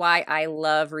this is why I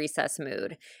love Recess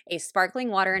Mood, a sparkling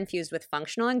water infused with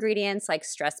functional ingredients like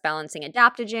stress-balancing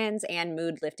adaptogens and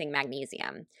mood-lifting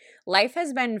magnesium. Life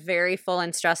has been very full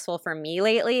and stressful for me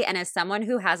lately, and as someone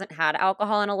who hasn't had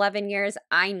alcohol in 11 years,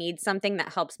 I need something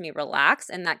that helps me relax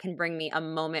and that can bring me a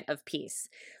moment of peace.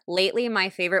 Lately, my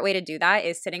favorite way to do that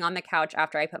is sitting on the couch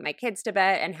after I put my kids to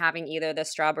bed and having either the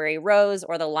strawberry rose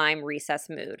or the lime Recess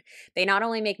Mood. They not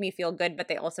only make me feel good, but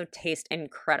they also taste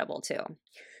incredible too.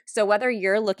 So whether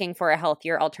you're looking for a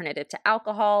healthier alternative to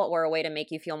alcohol or a way to make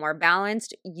you feel more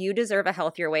balanced, you deserve a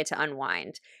healthier way to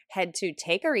unwind. Head to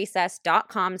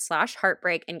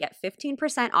takearecess.com/heartbreak and get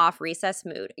 15% off Recess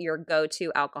Mood, your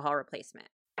go-to alcohol replacement.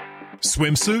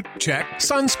 Swimsuit? Check.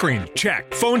 Sunscreen?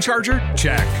 Check. Phone charger?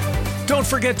 Check. Don't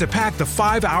forget to pack the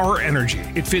 5-Hour Energy.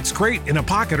 It fits great in a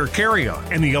pocket or carry-on,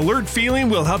 and the alert feeling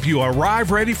will help you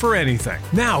arrive ready for anything.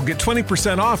 Now get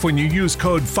 20% off when you use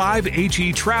code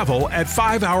 5HETRAVEL at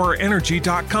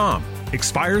 5hourenergy.com.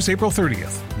 Expires April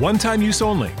 30th. One-time use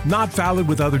only. Not valid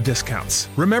with other discounts.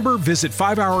 Remember, visit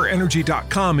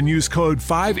 5hourenergy.com and use code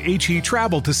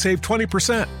 5HETRAVEL to save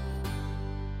 20%.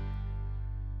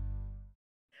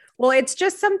 Well, it's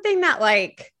just something that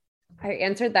like I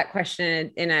answered that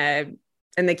question in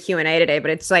the Q&A today, but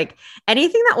it's like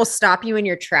anything that will stop you in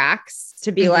your tracks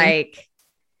to be like,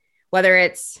 whether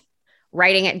it's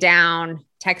writing it down,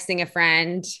 texting a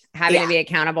friend, having to be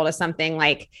accountable to something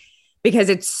like, because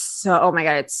it's so, oh my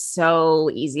God, it's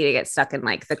so easy to get stuck in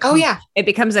like it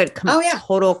becomes a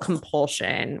total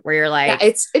compulsion where you're like,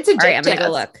 it's addictive. All right, I'm going to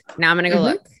go look. Now I'm going to go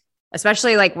look.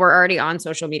 Especially like we're already on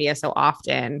social media so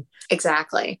often.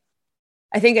 Exactly.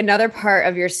 I think another part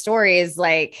of your story is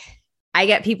like, I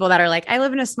get people that are like, I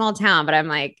live in a small town, but I'm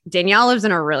like, Danielle lives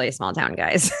in a really small town,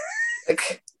 guys.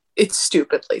 Like, it's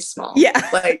stupidly small. Yeah.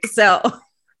 Like, so.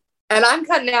 And I'm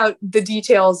cutting out the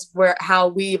details where how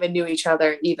we even knew each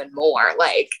other even more.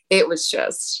 Like, it was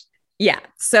just. Yeah.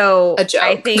 So a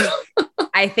joke.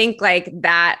 I think like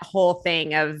that whole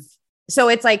thing of, so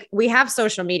it's like, we have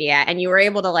social media and you were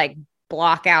able to like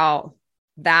block out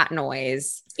that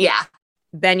noise. Yeah.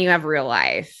 Then you have real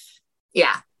life.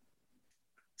 Yeah.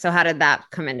 So how did that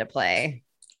come into play?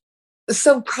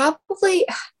 So probably,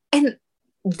 and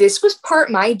this was part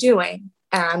my doing,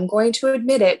 and I'm going to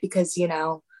admit it because, you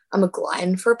know, I'm a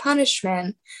glutton for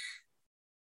punishment.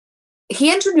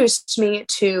 He introduced me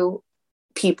to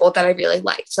people that I really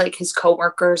liked, like his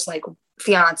coworkers, like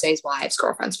fiancés, wives,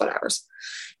 girlfriends, whatever's.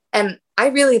 And I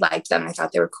really liked them. I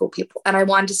thought they were cool people and I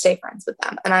wanted to stay friends with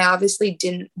them. And I obviously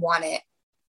didn't want it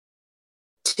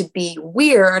to be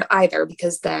weird either,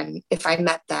 because then if I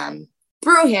met them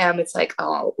through him, it's like,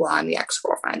 oh, well, I'm the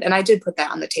ex-girlfriend. And I did put that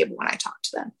on the table when I talked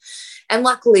to them. And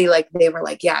luckily, like, they were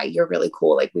like, yeah, you're really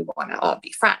cool. Like, we want to all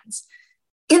be friends.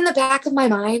 In the back of my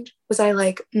mind was I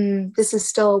like, this is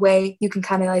still a way you can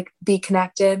kind of like be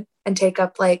connected and take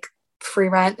up like free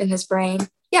rent in his brain.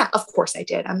 Yeah, of course I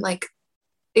did. I'm like,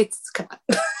 it's come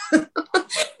on.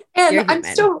 And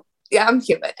I'm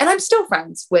human. And I'm still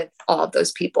friends with all of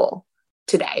those people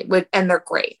today, and they're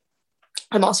great.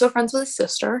 I'm also friends with his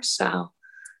sister, so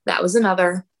that was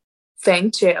another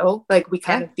thing too. Like, we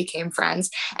kind of became friends,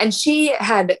 and she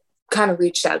had kind of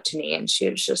reached out to me, and she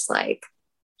was just like,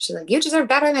 you deserve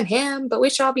better than him, but we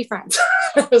should all be friends.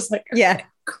 I was like, okay,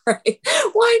 great,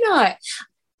 why not?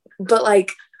 But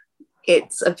like,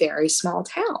 it's a very small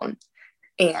town,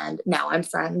 and now I'm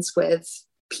friends with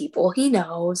people he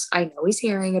knows. I know he's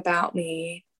hearing about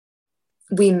me.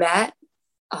 We met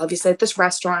obviously at this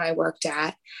restaurant I worked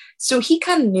at. So he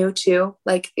kind of knew too,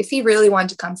 like, if he really wanted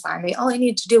to come find me, all I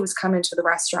needed to do was come into the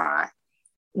restaurant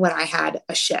when I had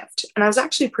a shift. And I was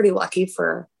actually pretty lucky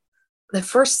for the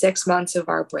first 6 months of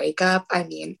our breakup. I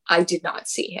mean, I did not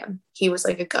see him. He was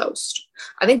like a ghost.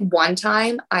 I think one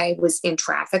time I was in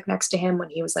traffic next to him when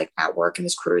he was like at work in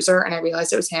his cruiser, and I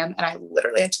realized it was him, and I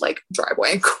literally had to like drive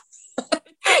away and cry.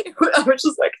 I was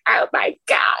just like, oh my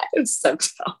God, it's so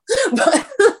tough. But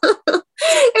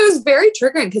it was very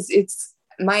triggering because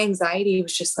my anxiety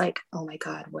was just like, oh my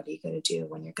God, what are you going to do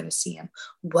when you're going to see him?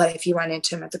 What if you run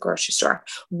into him at the grocery store?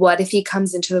 What if he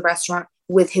comes into the restaurant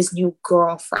with his new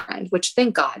girlfriend, which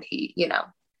thank God he, you know,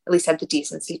 at least had the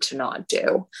decency to not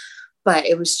do. But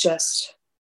it was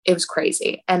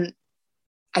crazy. And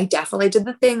I definitely did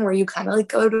the thing where you kind of like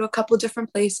go to a couple of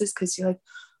different places because you're like,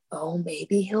 oh,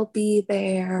 maybe he'll be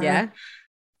there. Yeah.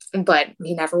 But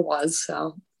he never was.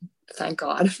 So thank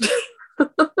God.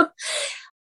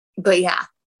 But yeah.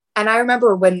 And I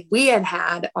remember when we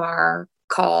had our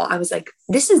call, I was like,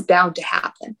 this is bound to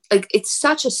happen. Like, it's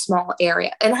such a small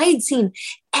area. And I had seen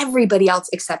everybody else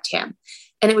except him.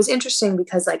 And it was interesting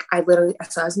because like, I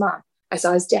saw his mom. I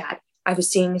saw his dad. I was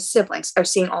seeing his siblings. I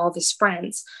was seeing all of his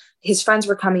friends. His friends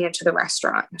were coming into the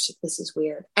restaurant. I was like, this is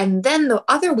weird. And then the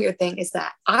other weird thing is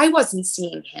that I wasn't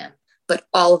seeing him, but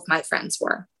all of my friends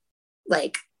were.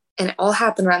 Like, and it all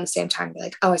happened around the same time.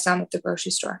 Like, oh, I saw him at the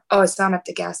grocery store. Oh, I saw him at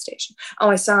the gas station. Oh,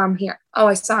 I saw him here. Oh,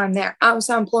 I saw him there. Oh, I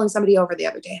saw him pulling somebody over the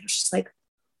other day. And I was just like,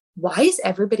 why is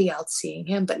everybody else seeing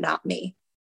him, but not me?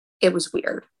 It was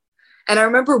weird. And I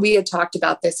remember we had talked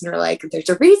about this and we're like, there's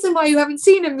a reason why you haven't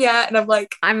seen him yet. And I'm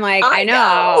like, I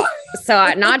know.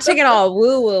 So not to get all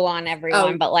woo woo on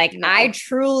everyone, but like, no. I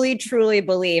truly, truly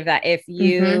believe that if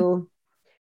you,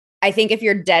 I think if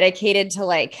you're dedicated to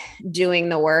like doing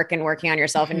the work and working on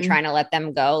yourself and trying to let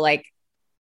them go, like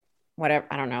whatever,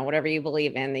 I don't know, whatever you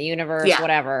believe in, the universe,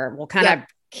 whatever will kind of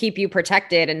keep you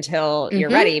protected until you're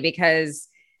Mhm. ready, because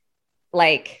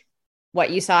like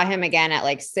what, you saw him again at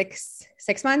like six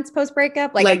months post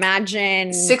breakup. Like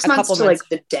imagine 6 a months couple to months. like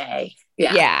the day.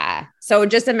 Yeah. Yeah. So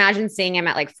just imagine seeing him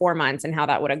at like 4 months and how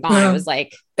that would have gone. It was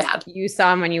like Bad. you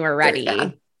saw him when you were Very ready.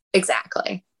 bad.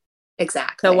 Exactly.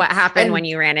 So what happened And when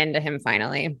you ran into him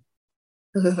finally?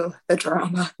 the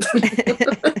drama.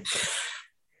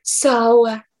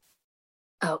 So,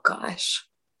 oh gosh,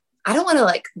 I don't want to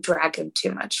like drag him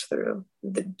too much through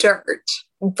the dirt,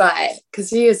 but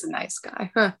because he is a nice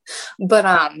guy. Huh? But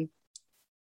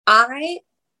I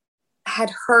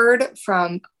had heard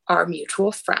from our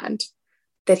mutual friend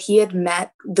that he had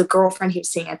met the girlfriend he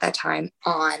was seeing at that time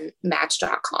on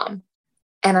Match.com.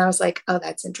 And I was like, oh,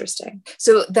 that's interesting.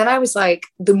 So then I was like,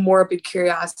 the morbid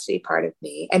curiosity part of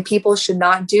me, and people should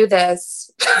not do this.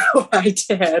 I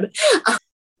did.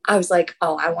 I was like,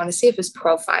 oh, I want to see if his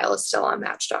profile is still on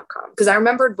Match.com. Because I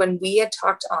remembered when we had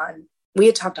talked on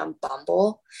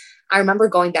Bumble. I remember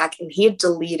going back and he had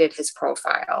deleted his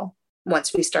profile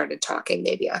once we started talking,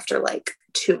 maybe after like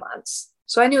 2 months.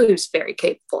 So I knew he was very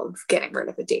capable of getting rid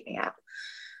of a dating app.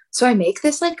 So I make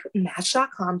this like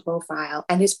Match.com profile,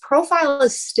 and his profile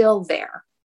is still there,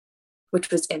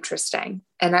 which was interesting.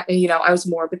 And I was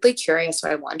morbidly curious, so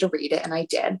I wanted to read it, and I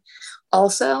did.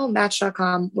 Also,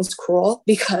 Match.com was cruel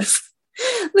because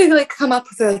they like come up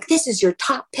with, they're like, this is your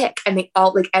top pick. And they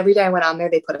all like, every day I went on there,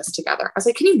 they put us together. I was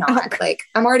like, can you not? Like,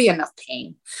 I'm already enough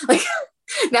pain. Like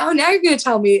now you're going to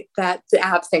tell me that the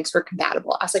app thinks we're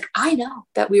compatible. I was like, I know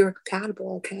that we were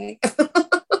compatible. Okay.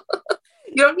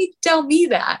 You don't need to tell me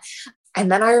that.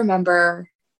 And then I remember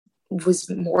was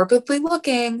morbidly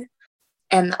looking,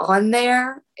 and on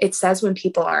there, it says when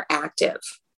people are active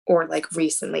or like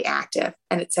recently active.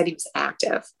 And it said he was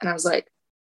active. And I was like,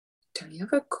 don't you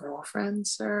have a girlfriend,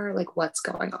 sir? Like, what's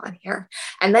going on here?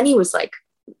 And then he was like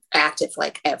active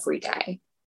like every day.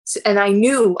 So, and I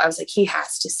was like, he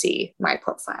has to see my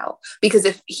profile, because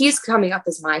if he's coming up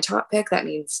as my top pick, that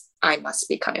means I must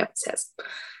be coming up as his.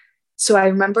 So I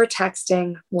remember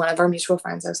texting one of our mutual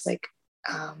friends. I was like,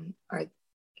 are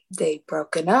they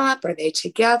broken up? Are they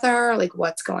together? Like,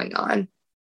 what's going on?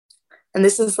 And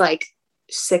this is like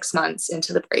 6 months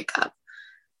into the breakup.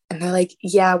 And they're like,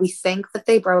 yeah, we think that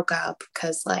they broke up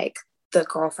because like the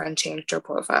girlfriend changed her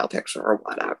profile picture or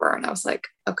whatever. And I was like,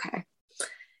 okay.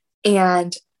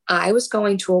 And I was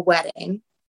going to a wedding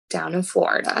down in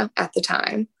Florida at the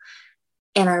time.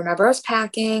 And I remember I was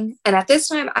packing. And at this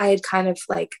time, I had kind of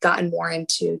like gotten more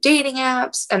into dating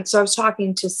apps. And so I was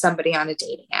talking to somebody on a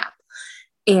dating app.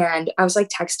 And I was like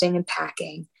texting and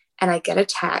packing. And I get a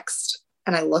text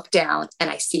and I look down and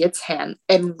I see it's him.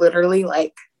 And literally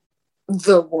like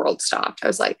the world stopped. I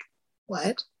was like,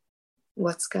 what?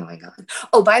 What's going on?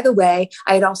 Oh, by the way,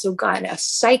 I had also gotten a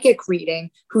psychic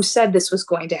reading who said this was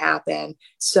going to happen.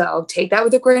 So take that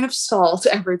with a grain of salt,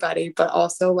 everybody. But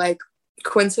also like,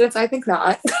 coincidence? I think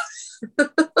not.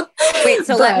 Wait,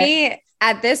 so let me,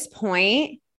 at this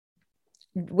point,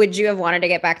 would you have wanted to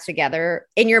get back together?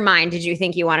 In your mind, did you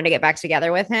think you wanted to get back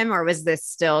together with him? Or was this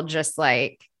still just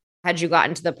like, had you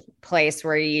gotten to the place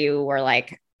where you were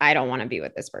like, I don't want to be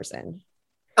with this person?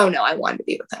 Oh no, I wanted to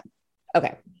be with him.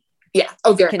 Okay. Yeah.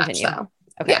 Oh, very Continue. much so.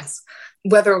 Okay. Yes.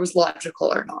 Whether it was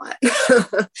logical or not.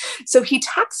 So he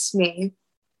texts me,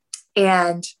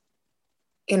 and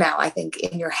I think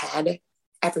in your head,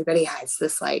 everybody has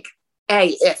this like,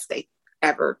 if they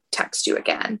ever text you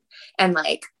again, and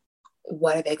like,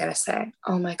 what are they going to say?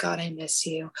 Oh my God, I miss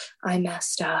you. I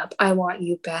messed up. I want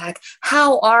you back.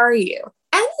 How are you?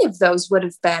 Any of those would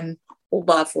have been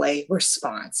lovely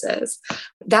responses.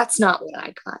 That's not what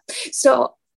I got.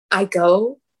 So I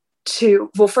go to,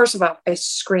 well, first of all, I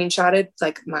screenshotted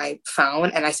like my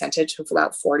phone and I sent it to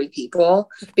about 40 people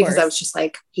because I was just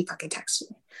like, he fucking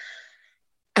texted me.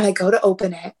 And I go to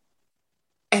open it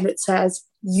and it says,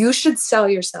 you should sell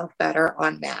yourself better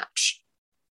on Match.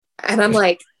 And I'm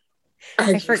like,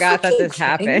 I forgot that this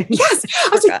happened. Yes. I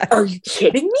was like, are you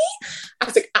kidding me? I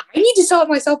was like, I need to sell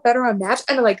myself better on Match.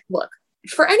 And I'm like, look,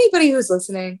 for anybody who's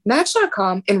listening,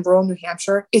 Match.com in rural New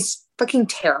Hampshire is fucking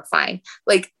terrifying.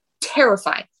 Like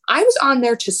terrifying. I was on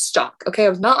there to stalk. Okay. I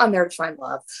was not on there to find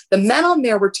love. The men on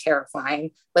there were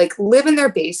terrifying, like live in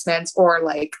their basements or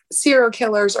like serial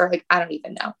killers or like, I don't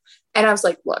even know. And I was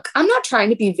like, look, I'm not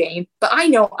trying to be vain, but I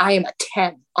know I am a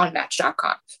 10 on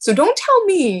Match.com. So don't tell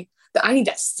me that I need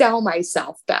to sell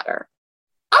myself better.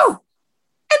 Oh,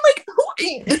 and like,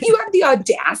 you have the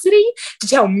audacity to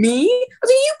tell me? I was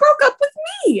like, you broke up with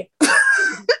me.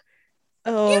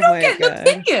 Oh, you don't get an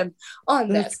opinion on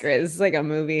this. That's great. This is like a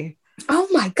movie. Oh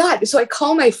my God. So I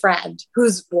call my friend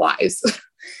who's wise.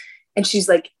 And she's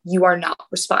like, you are not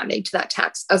responding to that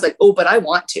text. I was like, oh, but I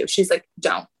want to. She's like,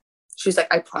 don't. She's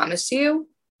like, I promise you,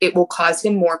 it will cause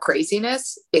him more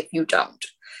craziness if you don't.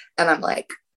 And I'm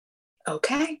like,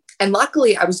 okay. And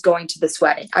luckily I was going to this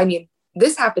wedding. I mean,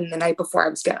 this happened the night before I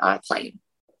was getting on a plane.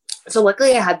 So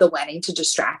luckily I had the wedding to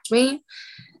distract me.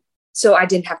 So I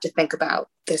didn't have to think about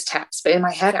this text. But in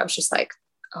my head, I was just like,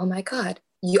 oh my God,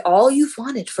 all you've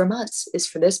wanted for months is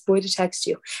for this boy to text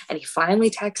you. And he finally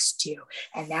texts you.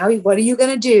 And now what are you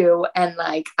going to do? And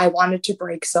like, I wanted to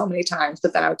break so many times,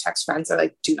 but then I would text friends. They're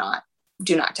like, do not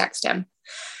text him.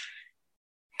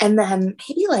 And then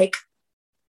maybe like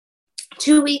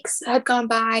 2 weeks had gone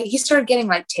by. He started getting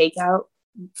like takeout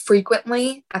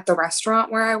frequently at the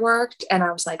restaurant where I worked. And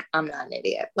I was like, I'm not an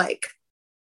idiot. Like,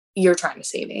 you're trying to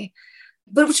see me.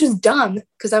 But which was dumb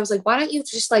because I was like, why don't you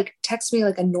just like text me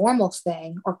like a normal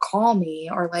thing or call me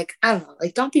or like, I don't know,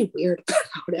 like don't be weird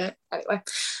about it. Anyway.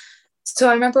 So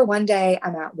I remember one day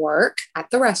I'm at work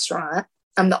at the restaurant.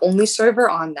 I'm the only server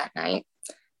on that night.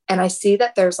 And I see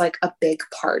that there's like a big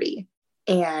party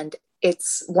and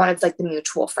it's one of like the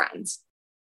mutual friends.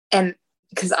 And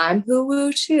because I'm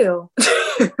woo-woo too,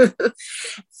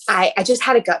 I just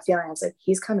had a gut feeling. I was like,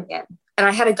 he's coming in. And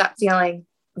I had a gut feeling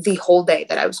the whole day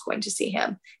that I was going to see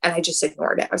him. And I just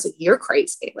ignored it. I was like, you're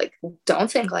crazy. Like,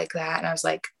 don't think like that. And I was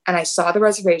like, and I saw the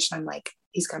reservation. I'm like,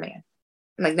 he's coming in.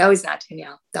 I'm like, no, he's not,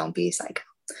 Danielle. Don't be psycho.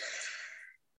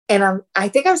 And I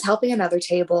think I was helping another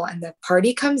table and the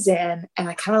party comes in and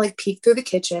I kind of like peek through the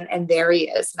kitchen and there he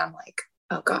is. And I'm like,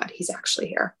 oh God, he's actually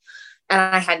here. And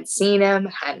I hadn't seen him,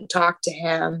 hadn't talked to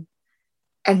him.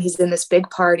 And he's in this big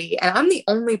party and I'm the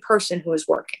only person who is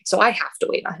working. So I have to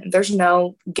wait on him. There's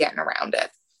no getting around it.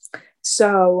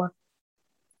 So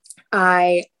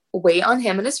I wait on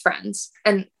him and his friends,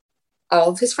 and all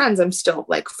of his friends I'm still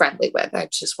like friendly with.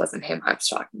 It just wasn't him I was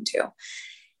talking to.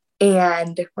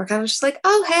 And we're kind of just like,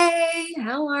 oh, hey,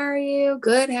 how are you?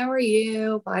 Good. How are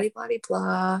you? Blah, blah, blah,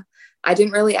 blah. I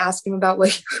didn't really ask him about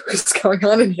what was going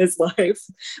on in his life,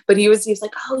 but he was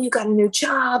like, oh, you got a new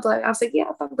job. I was like,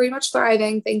 yeah, I'm pretty much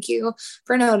thriving. Thank you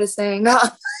for noticing.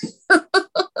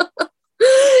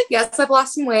 Yes, I've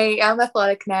lost some weight. I'm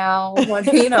athletic now. What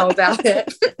do you know about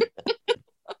it?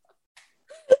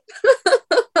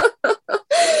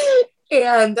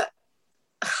 And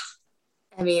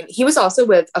I mean, he was also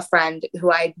with a friend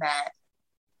who I'd met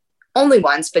only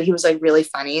once, but he was like really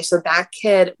funny. So that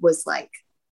kid was like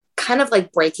kind of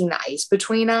like breaking the ice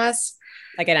between us.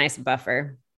 Like a nice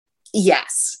buffer.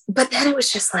 Yes. But then it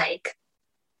was just like,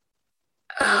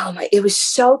 oh my, it was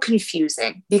so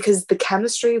confusing because the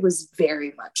chemistry was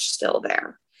very much still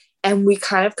there. And we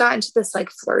kind of got into this like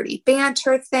flirty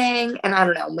banter thing. And I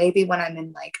don't know, maybe when I'm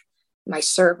in like my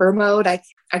server mode, I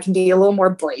can be a little more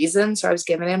brazen. So I was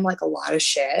giving him like a lot of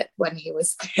shit when he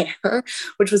was there,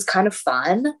 which was kind of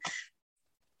fun.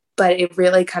 But it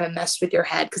really kind of messed with your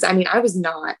head. Because I mean, I was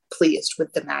not pleased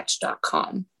with the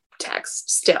Match.com text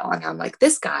still. And I'm like,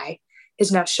 this guy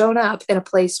has now shown up in a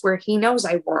place where he knows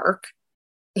I work.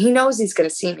 He knows he's going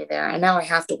to see me there. And now I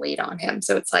have to wait on him.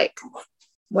 So it's like,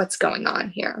 what's going on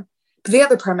here? But the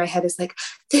other part of my head is like,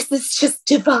 this is just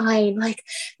divine. Like,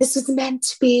 this was meant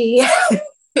to be.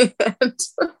 And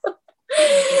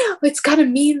it's got to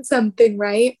mean something,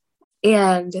 right?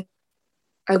 And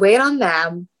I wait on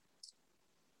them.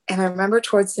 And I remember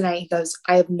towards the night, he goes,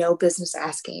 I have no business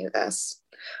asking you this,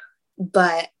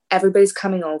 but everybody's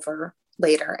coming over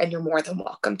later and you're more than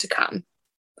welcome to come.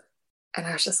 And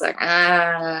I was just like,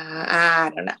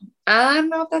 I don't know. I don't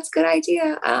know if that's a good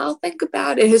idea. I'll think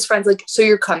about it. His friend's like, so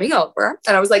you're coming over?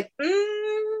 And I was like,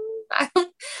 I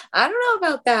don't know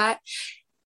about that.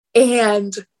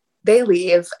 And they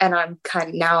leave. And I'm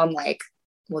like,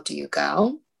 well, do you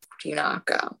go? Do you not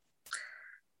go?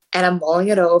 And I'm mulling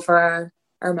it over.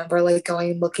 I remember like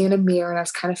going and looking in a mirror and I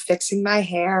was kind of fixing my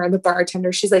hair. And the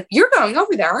bartender, she's like, you're going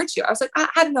over there, aren't you? I was like, I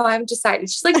don't know. I haven't decided.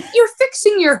 She's like, you're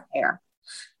fixing your hair.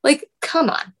 Like,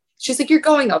 come on. She's like, you're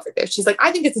going over there. She's like,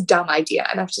 I think it's a dumb idea.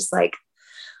 And I was just like,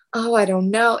 oh, I don't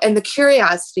know. And the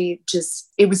curiosity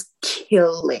it was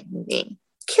killing me.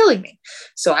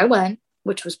 So I went,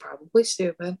 which was probably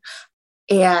stupid.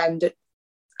 And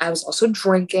I was also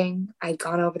drinking. I'd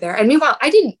gone over there. And meanwhile, I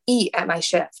didn't eat at my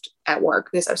shift at work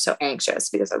because I was so anxious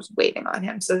because I was waiting on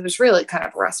him. So it was really kind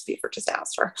of a recipe for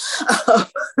disaster.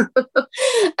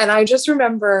 And I just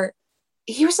remember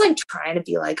he was like trying to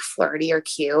be like flirty or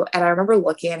cute. And I remember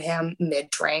looking at him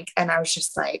mid-drink and I was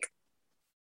just like,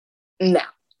 no.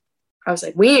 I was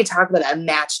like, we need to talk about that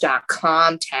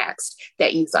Match.com text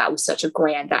that you thought was such a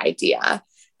grand idea.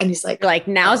 And he's like,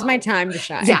 now's my time to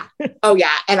shine. Yeah. Oh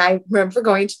yeah. And I remember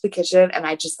going to the kitchen and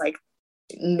I just like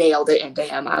nailed it into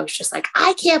him. I was just like,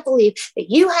 I can't believe that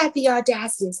you had the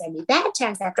audacity to send me that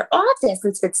text after all this.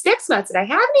 It's been 6 months and I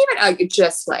haven't even, I could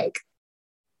just like,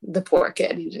 the poor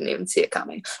kid, he didn't even see it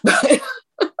coming. But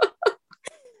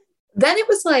then it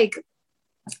was like,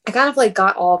 I kind of like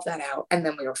got all of that out and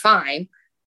then we were fine.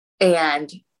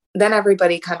 And then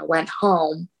everybody kind of went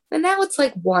home and now it's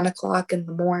like 1:00 in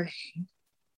the morning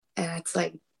and it's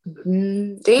like,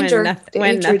 danger.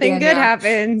 When nothing good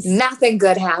happens. Nothing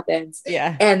good happens.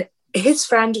 Yeah. And his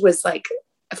friend was like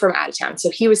from out of town. So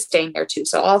he was staying there too.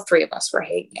 So all three of us were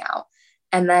hanging out.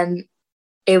 And then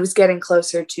it was getting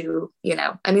closer to, you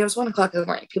know, I mean, it was 1:00 in the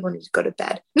morning. People need to go to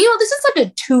bed. Meanwhile, this is like a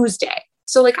Tuesday.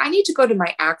 So like I need to go to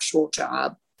my actual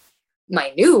job,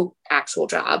 my new actual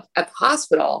job at the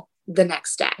hospital the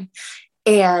next day.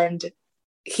 And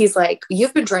he's like,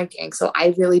 you've been drinking, so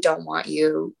I really don't want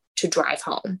you to drive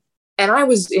home. And I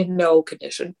was in no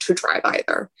condition to drive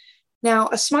either. Now,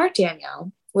 a smart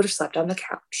Danielle would have slept on the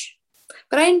couch,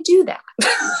 but I didn't do that.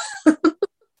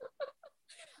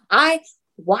 I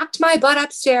walked my butt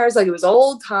upstairs like it was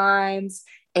old times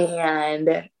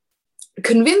and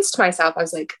convinced myself, I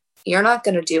was like, you're not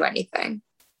going to do anything.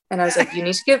 And I was like, you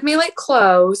need to give me like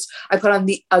clothes. I put on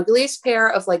the ugliest pair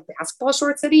of like basketball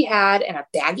shorts that he had and a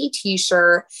baggy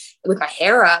t-shirt with my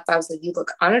hair up. I was like, you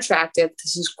look unattractive.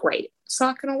 This is great. It's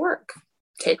not going to work.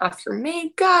 Take off your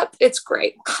makeup. It's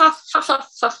great. Ha, ha, ha,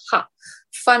 ha, ha.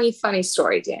 Funny, funny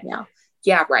story, Danielle.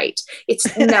 Yeah, right. It's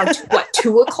now,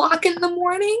 2:00 in the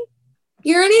morning?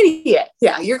 You're an idiot.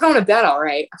 Yeah, you're going to bed all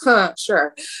right. Huh,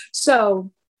 sure.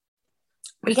 So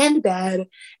we get into bed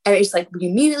and it's like, we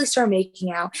immediately start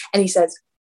making out. And he says,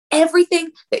 everything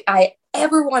that I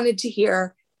ever wanted to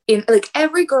hear in like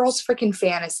every girl's freaking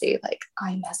fantasy. Like,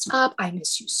 I messed up. I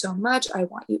miss you so much. I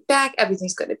want you back.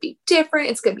 Everything's going to be different.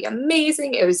 It's going to be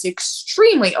amazing. It was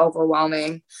extremely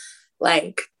overwhelming.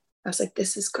 Like, I was like,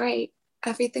 this is great.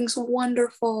 Everything's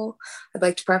wonderful. I'd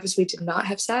like to preface, we did not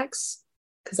have sex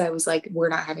because I was like, we're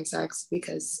not having sex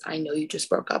because I know you just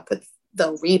broke up with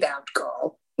the rebound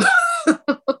girl.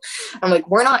 I'm like,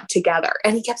 we're not together.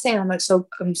 And he kept saying, I'm so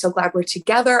glad we're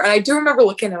together. And I do remember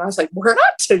looking at him, I was like, we're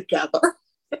not together.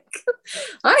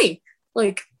 Honey,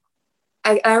 like,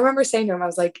 I remember saying to him, I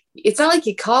was like, it's not like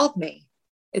you called me.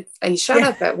 You showed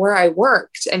up at where I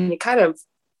worked and you kind of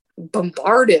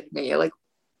bombarded me. Like,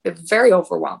 it's very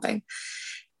overwhelming.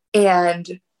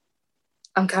 And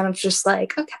I'm kind of just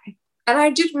like, okay. And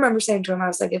I do remember saying to him, I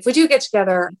was like, if we do get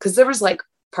together, because there was like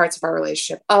parts of our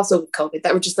relationship also with COVID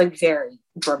that were just like very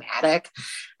dramatic.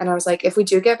 And I was like, if we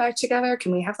do get back together,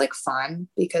 can we have like fun?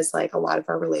 Because like a lot of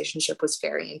our relationship was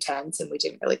very intense and we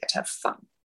didn't really get to have fun.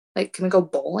 Like, can we go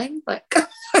bowling? Like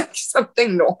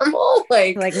something normal?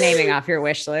 Like naming off your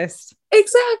wish list.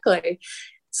 Exactly.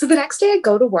 So the next day I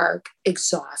go to work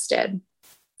exhausted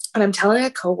and I'm telling a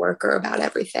coworker about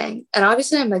everything. And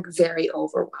obviously I'm like very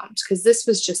overwhelmed because this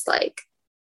was just like,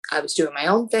 I was doing my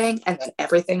own thing and then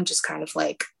everything just kind of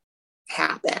like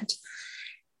happened.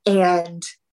 And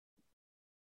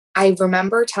I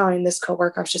remember telling this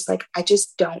coworker, I was just like, I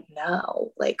just don't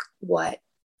know like what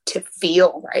to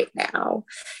feel right now.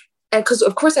 And because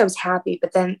of course I was happy,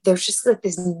 but then there's just like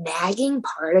this nagging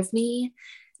part of me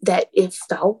that it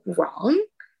felt wrong,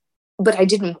 but I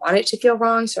didn't want it to feel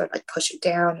wrong. So I'd like push it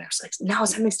down. And I was like, no,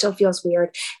 something still feels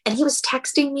weird. And he was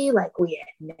texting me like we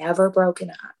had never broken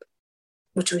up,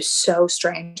 which was so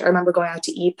strange. I remember going out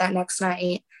to eat that next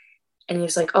night and he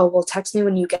was like, oh, well, text me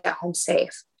when you get home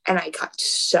safe. And I got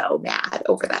so mad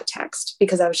over that text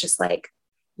because I was just like,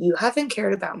 you haven't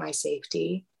cared about my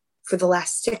safety for the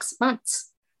last 6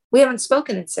 months. We haven't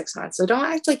spoken in 6 months. So don't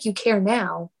act like you care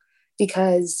now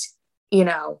because, you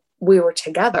know, we were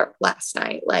together last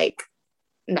night. Like,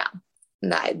 no,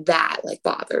 that like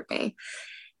bothered me.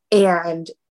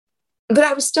 But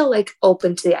I was still like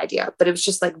open to the idea, but it was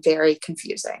just like very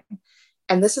confusing.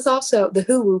 And this is also the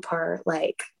woo part.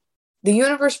 Like the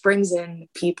universe brings in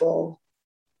people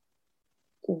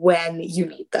when you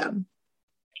need them.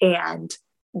 And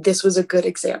this was a good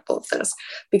example of this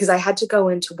because I had to go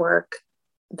into work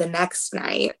the next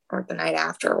night or the night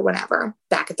after or whenever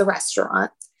back at the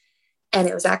restaurant. And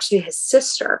it was actually his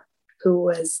sister who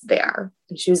was there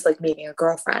and she was like meeting a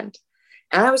girlfriend.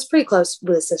 And I was pretty close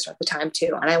with his sister at the time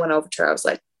too. And I went over to her. I was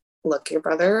like, look, your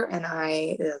brother and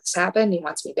I, this happened. He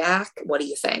wants me back. What do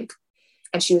you think?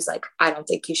 And she was like, I don't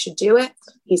think you should do it.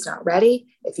 He's not ready.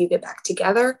 If you get back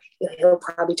together, he'll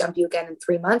probably dump you again in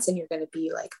 3 months and you're going to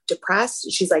be like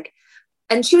depressed. She's like,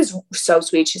 and she was so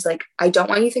sweet. She's like, I don't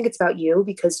want you to think it's about you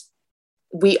because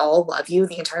we all love you.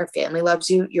 The entire family loves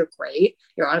you. You're great.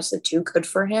 You're honestly too good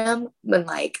for him. And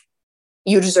like,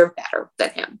 you deserve better than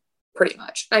him. pretty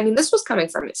much. I mean, this was coming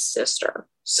from his sister.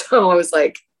 So I was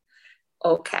like,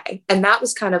 okay. And that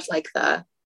was kind of like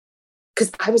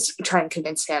because I was trying to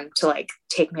convince him to like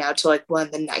take me out to like one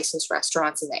of the nicest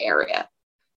restaurants in the area.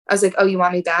 I was like, oh, you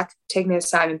want me back? Take me to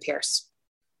Simon Pierce.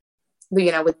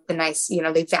 But, with the nice,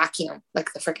 they vacuum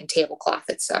like the freaking tablecloth.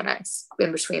 It's so nice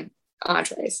in between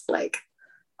entrees. Like,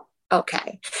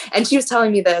 okay. And she was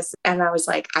telling me this, and I was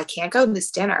like, I can't go to this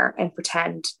dinner and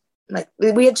pretend like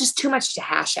we had just too much to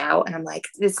hash out. And I'm like,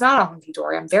 it's not a hunky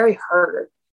dory. I'm very hurt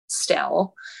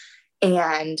still.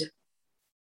 And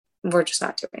we're just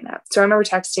not doing that. So I remember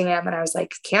texting him and I was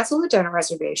like, cancel the dinner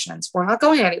reservations. We're not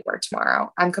going anywhere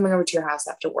tomorrow. I'm coming over to your house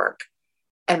after work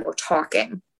and we're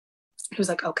talking. He was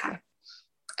like, okay.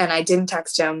 And I didn't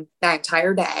text him that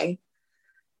entire day.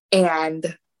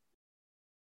 And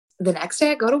the next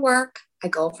day I go to work, I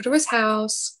go over to his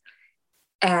house,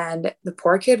 and the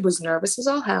poor kid was nervous as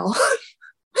all hell.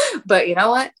 But you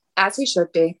know what? As he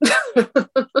should be.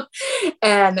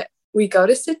 And we go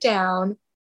to sit down,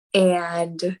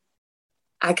 and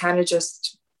I kind of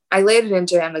I laid it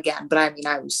into him again, but I mean,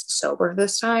 I was sober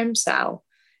this time. So,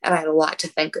 and I had a lot to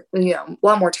think, a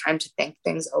lot more time to think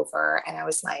things over. And I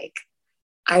was like,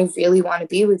 I really want to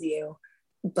be with you,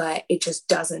 but it just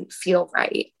doesn't feel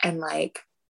right. And like,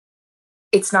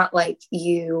 it's not like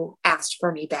you asked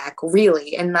for me back,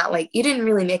 really. And not like, you didn't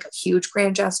really make a huge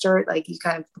grand gesture. Like, you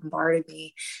kind of bombarded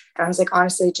me. And I was like,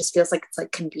 honestly, it just feels like it's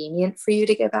like convenient for you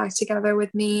to get back together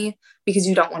with me because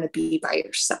you don't want to be by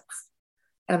yourself.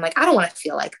 And I'm like, I don't want to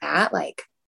feel like that. Like,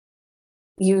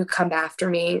 you come after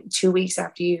me 2 weeks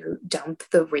after you dump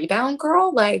the rebound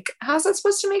girl. Like, how's that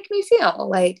supposed to make me feel?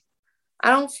 Like, I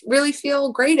don't really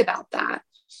feel great about that.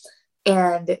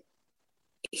 And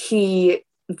he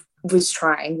was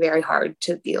trying very hard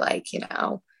to be like,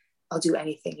 I'll do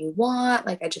anything you want.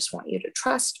 Like, I just want you to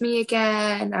trust me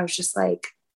again. I was just like,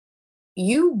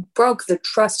 you broke the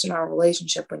trust in our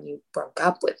relationship when you broke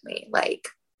up with me. Like,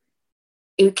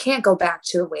 it can't go back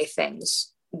to the way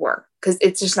things were because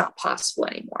it's just not possible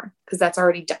anymore because that's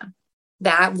already done.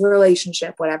 That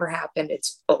relationship, whatever happened,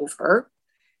 it's over.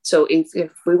 So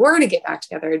if we were to get back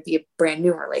together, it'd be a brand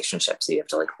new relationship. So you have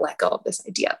to like let go of this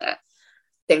idea that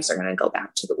things are going to go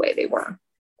back to the way they were.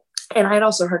 And I had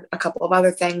also heard a couple of other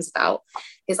things about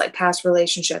his like past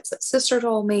relationships that sister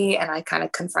told me, and I kind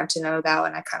of confronted him about,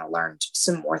 and I kind of learned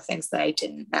some more things that I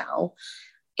didn't know.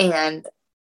 And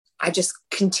I just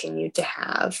continued to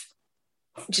have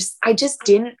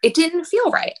it didn't feel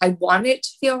right. I wanted it to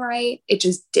feel right. It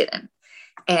just didn't.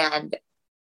 And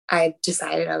I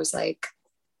decided, I was like,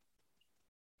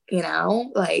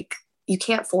 like, you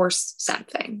can't force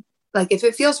something. Like, if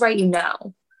it feels right,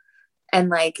 and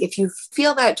like, if you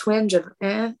feel that twinge of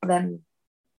then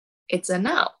it's a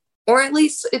no, or at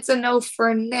least it's a no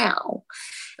for now,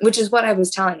 which is what I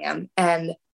was telling him.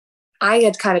 And I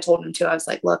had kind of told him too. I was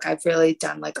like, look, I've really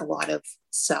done like a lot of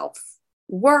self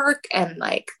work, and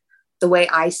like the way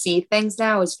I see things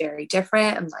now is very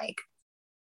different. And like,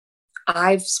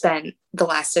 I've spent the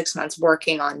last 6 months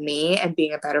working on me and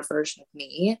being a better version of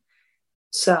me.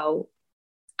 So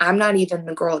I'm not even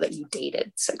the girl that you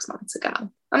dated 6 months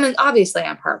ago. I mean, obviously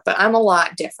I'm hurt, but I'm a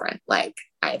lot different. Like,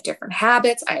 I have different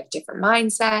habits. I have different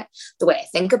mindset. The way I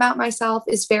think about myself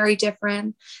is very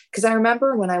different. Because I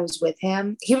remember when I was with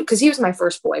him, because he was my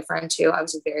first boyfriend too. I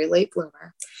was a very late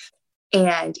bloomer.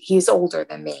 And he's older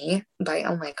than me by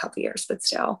only a couple years, but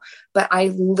still. But I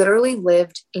literally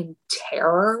lived in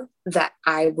terror that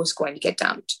I was going to get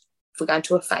dumped. If we got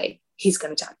into a fight, he's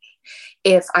going to dump me.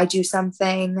 If I do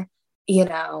something,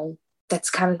 that's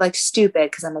kind of like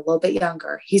stupid because I'm a little bit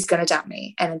younger, he's going to dump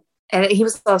me. And he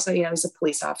was also, he's a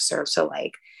police officer. So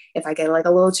like, if I get like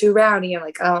a little too rowdy, I'm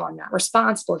like, oh, I'm not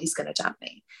responsible, he's going to dump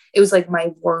me. It was like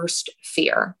my worst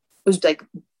fear. It was like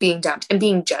being dumped and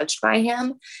being judged by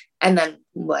him. And then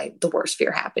like the worst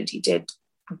fear happened. He did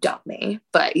dump me,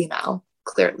 but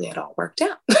clearly it all worked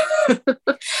out.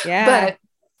 Yeah. But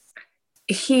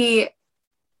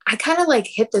I kind of like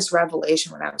hit this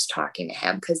revelation when I was talking to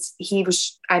him, because he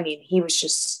was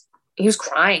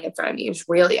crying in front of me. He was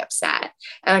really upset.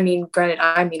 And I mean, granted,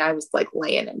 I was like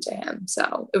laying into him,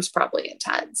 so it was probably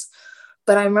intense.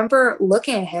 But I remember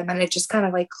looking at him and it just kind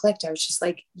of like clicked. I was just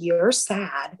like, you're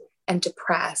sad and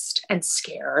depressed and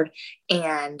scared,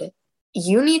 and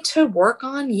you need to work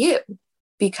on you,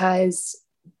 because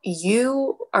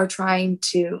you are trying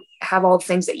to have all the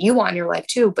things that you want in your life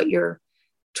too, but you're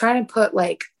trying to put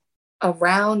like a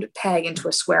round peg into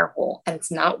a square hole, and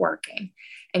it's not working.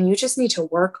 And you just need to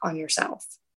work on yourself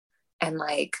and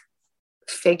like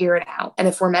figure it out. And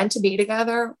if we're meant to be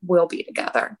together, we'll be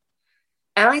together.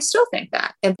 And I still think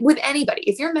that. And with anybody,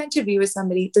 if you're meant to be with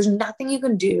somebody, there's nothing you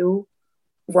can do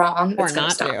wrong that's going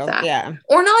to stop that. Yeah.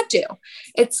 Or not do.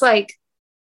 It's like,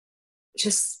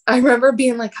 just, I remember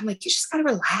being like, I'm like, you just gotta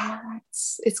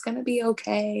relax. It's gonna be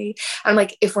okay. I'm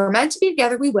like, if we're meant to be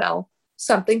together, we will.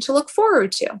 Something to look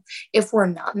forward to. If we're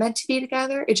not meant to be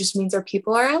together, it just means our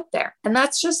people are out there. And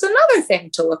that's just another thing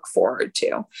to look forward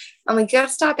to. I'm like, you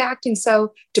gotta stop acting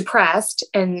so depressed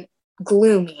and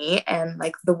gloomy and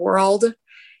like the world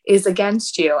is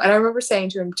against you. And I remember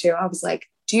saying to him too, I was like,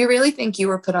 do you really think you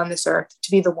were put on this earth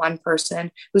to be the one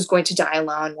person who's going to die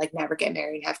alone, like never get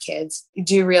married and have kids?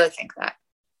 Do you really think that?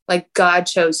 Like God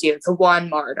chose you, the one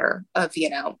martyr of,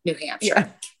 New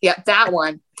Hampshire. Yeah, that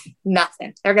one,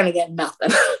 nothing. They're going to get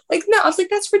nothing. Like, no, I was like,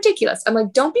 that's ridiculous. I'm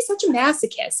like, don't be such a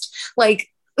masochist. Like,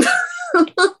 it's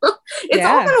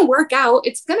all going to work out.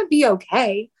 It's going to be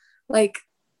okay. Like,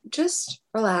 just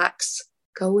relax,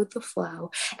 go with the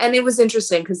flow. And it was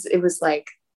interesting because it was like,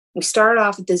 we started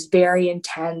off with this very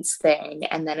intense thing,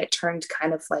 and then it turned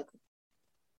kind of like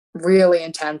really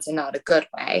intense in not a good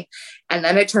way. And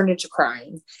then it turned into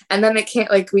crying. And then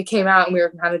we came out and we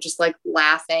were kind of just like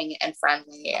laughing and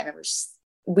friendly. And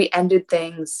we ended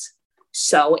things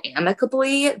so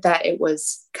amicably that it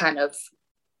was kind of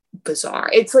bizarre.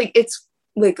 It's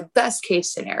like best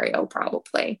case scenario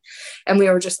probably. And we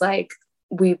were just like,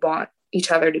 we want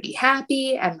each other to be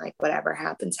happy, and like whatever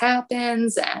happens,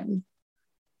 happens. And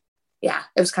yeah,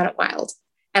 it was kind of wild.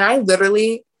 And I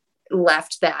literally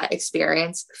left that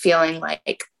experience feeling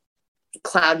like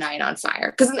cloud nine on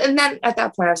fire. And then at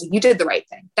that point I was like, you did the right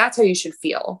thing. That's how you should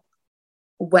feel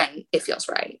when it feels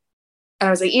right. And I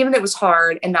was like, even if it was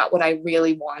hard and not what I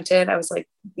really wanted, I was like,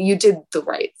 you did the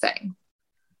right thing.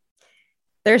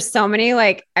 There's so many,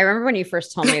 like, I remember when you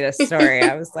first told me this story,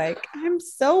 I was like, I'm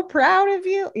so proud of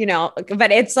you,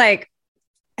 but it's like,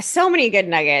 so many good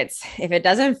nuggets. If it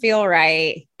doesn't feel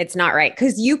right, it's not right.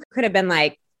 Cause you could have been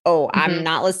like, oh, I'm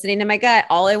not listening to my gut.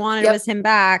 All I wanted was him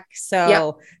back.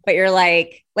 So, but you're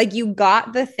like you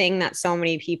got the thing that so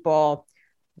many people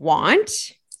want.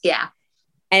 Yeah.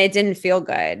 And it didn't feel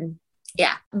good.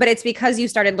 Yeah. But it's because you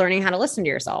started learning how to listen to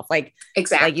yourself. Like,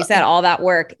 exactly. Like you said, all that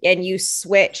work, and you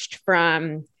switched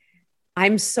from,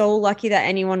 I'm so lucky that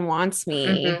anyone wants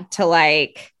me to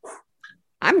like,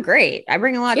 I'm great. I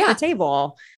bring a lot to the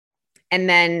table. And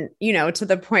then, to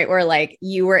the point where like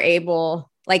you were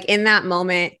able, like in that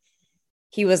moment,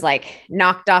 he was like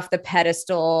knocked off the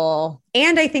pedestal.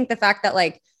 And I think the fact that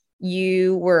like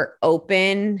you were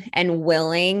open and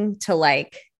willing to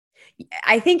like,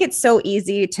 I think it's so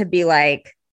easy to be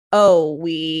like, oh,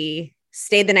 we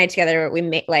stayed the night together. We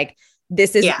made like,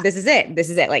 this is it. This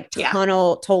is it. Like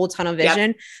total tunnel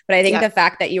vision. But I think the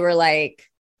fact that you were like,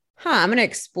 I'm going to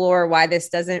explore why this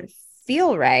doesn't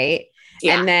feel right.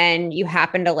 Yeah. And then you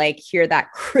happen to like hear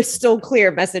that crystal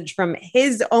clear message from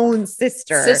his own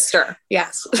sister.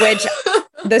 Yes. Which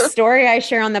the story I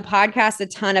share on the podcast a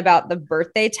ton about the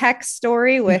birthday text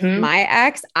story with my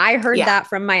ex. I heard that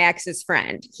from my ex's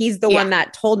friend. He's the one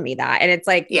that told me that. And it's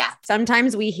like,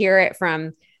 sometimes we hear it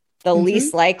from the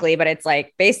least likely, but it's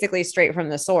like basically straight from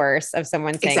the source of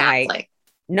someone saying like,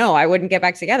 no, I wouldn't get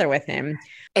back together with him.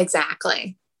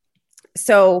 Exactly.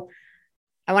 So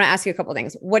I want to ask you a couple of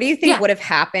things. What do you think would have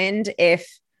happened if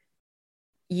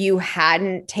you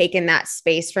hadn't taken that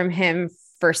space from him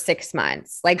for 6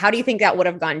 months? Like, how do you think that would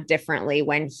have gone differently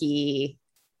when he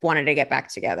wanted to get back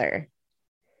together?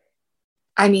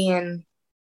 I mean,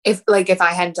 if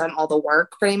I hadn't done all the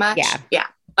work pretty much. Yeah.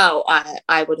 Oh,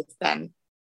 I would have been,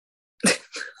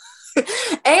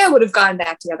 I would have gone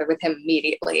back together with him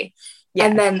immediately. Yeah.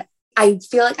 And then I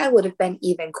feel like I would have been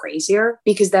even crazier,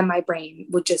 because then my brain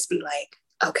would just be like,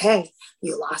 okay,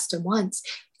 you lost him once.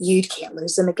 You can't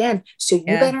lose him again. So you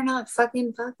better not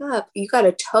fucking fuck up. You got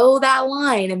to toe that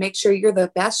line and make sure you're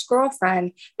the best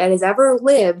girlfriend that has ever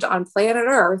lived on planet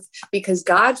Earth, because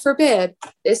God forbid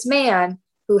this man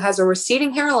who has a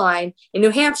receding hairline in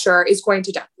New Hampshire is going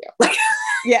to dump you. Like,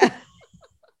 yeah.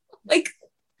 Like,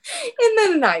 and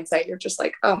then in hindsight, you're just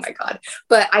like, oh my God.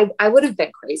 But I would have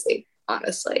been crazy,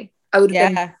 honestly. I would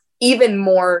have been even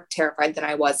more terrified than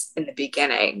I was in the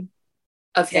beginning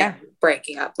of him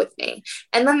breaking up with me.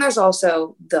 And then there's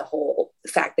also the whole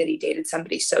fact that he dated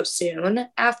somebody so soon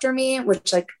after me,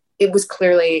 which like, it was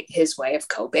clearly his way of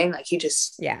coping. Like he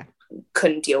just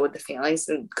couldn't deal with the feelings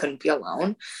and couldn't be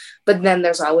alone. But then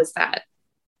there's always that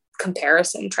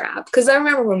comparison trap. Because I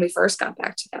remember when we first got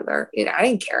back together, I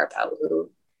didn't care about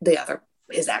who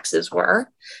his exes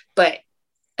were, but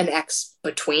an ex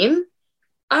between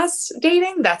us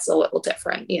dating, that's a little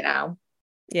different,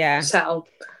 Yeah. So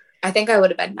I think I would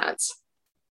have been nuts.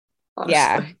 Honestly.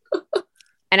 Yeah.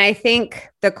 And I think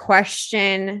the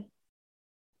question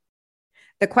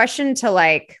to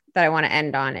like that I want to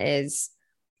end on is,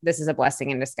 this is a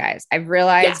blessing in disguise. I've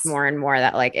realized more and more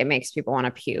that like it makes people want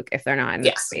to puke if they're not in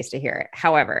the space to hear it.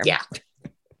 However,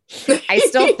 I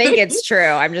still think it's true.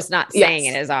 I'm just not saying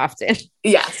it as often.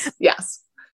 Yes.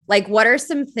 Like, what are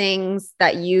some things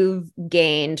that you've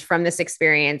gained from this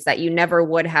experience that you never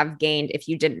would have gained if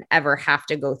you didn't ever have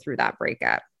to go through that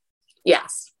breakup?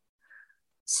 Yes.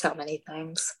 So many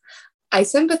things. I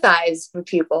sympathize with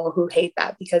people who hate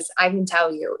that, because I can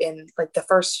tell you in like the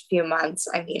first few months,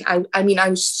 I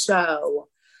was so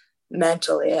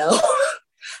mentally ill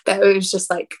that it was just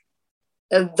like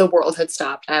the world had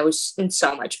stopped. I was in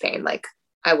so much pain. Like,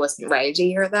 I wasn't ready to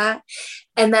hear that.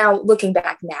 And now looking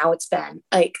back now, it's been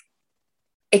like,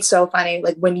 it's so funny.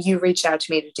 Like, when you reached out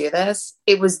to me to do this,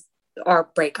 it was our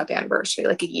breakup anniversary,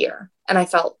 like a year. And I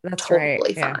felt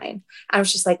totally fine. I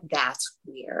was just like, that's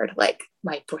weird. Like,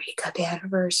 my breakup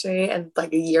anniversary and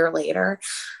like a year later.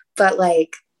 But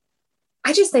like,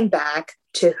 I just think back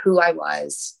to who I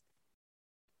was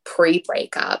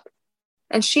pre-breakup,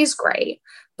 and she's great,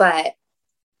 but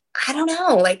I don't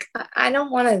know. Like, I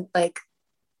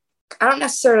don't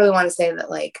necessarily want to say that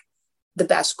like the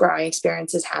best growing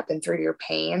experiences happen through your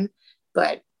pain,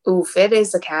 but oof, it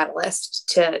is a catalyst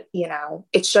to,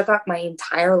 it shook up my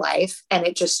entire life, and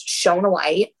it just shone a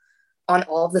light on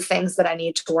all of the things that I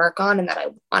needed to work on and that I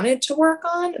wanted to work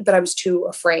on, but I was too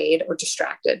afraid or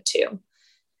distracted to,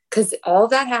 because all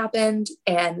of that happened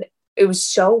and it was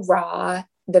so raw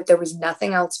that there was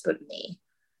nothing else but me.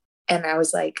 And I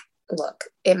was like, look,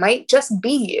 it might just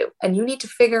be you, and you need to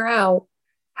figure out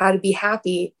how to be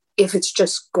happy if it's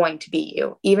just going to be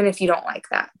you, even if you don't like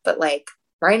that. But like,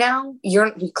 right now,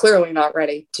 you're clearly not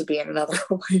ready to be in another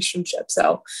relationship.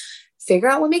 So figure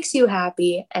out what makes you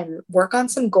happy and work on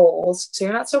some goals so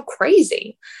you're not so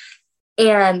crazy.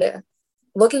 And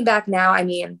looking back now, I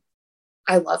mean,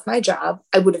 I love my job.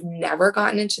 I would have never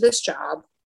gotten into this job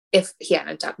if he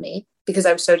hadn't dumped me, because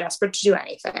I was so desperate to do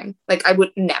anything. Like, I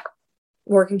would never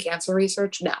work in cancer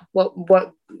research. No,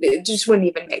 what, it just wouldn't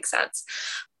even make sense.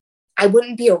 I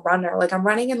wouldn't be a runner. Like, I'm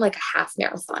running in like a half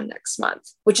marathon next month,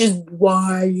 which is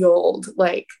wild.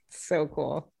 Like, so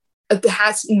cool.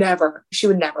 She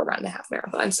would never run the half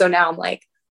marathon. So now I'm like,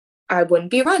 I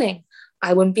wouldn't be running.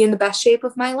 I wouldn't be in the best shape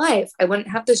of my life. I wouldn't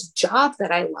have this job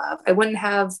that I love. I wouldn't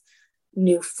have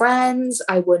new friends.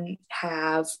 I wouldn't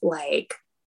have like,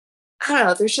 I don't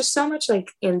know. There's just so much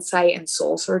like insight and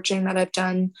soul searching that I've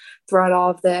done throughout all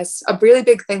of this. A really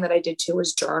big thing that I did too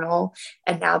was journal.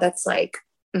 And now that's like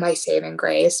my saving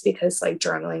grace, because like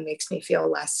journaling makes me feel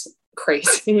less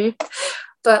crazy.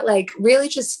 But like, really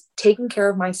just taking care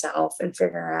of myself and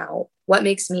figuring out what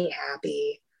makes me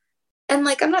happy. And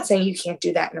like, I'm not saying you can't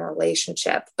do that in a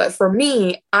relationship, but for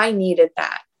me, I needed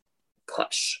that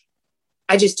push.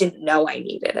 I just didn't know I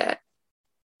needed it.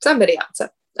 Somebody else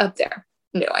up there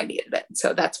knew I needed it.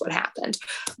 So that's what happened.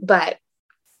 But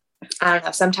I don't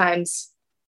know, sometimes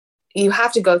you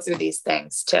have to go through these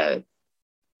things to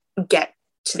get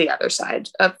to the other side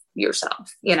of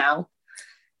yourself,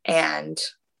 and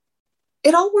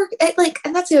it all worked.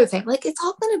 And that's the other thing, like, it's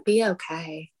all going to be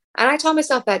okay. And I tell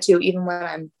myself that too, even when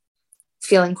I'm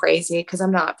feeling crazy, because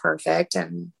I'm not perfect.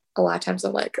 And a lot of times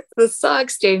I'm like, this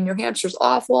sucks. Dating New Hampshire's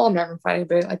awful. I'm never finding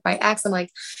anybody like my ex. I'm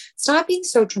like, stop being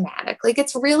so dramatic. Like,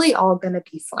 it's really all going to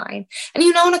be fine. And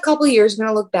in a couple of years, I'm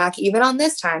going to look back even on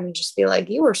this time and just be like,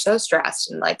 you were so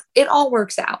stressed, and like, it all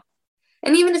works out.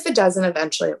 And even if it doesn't,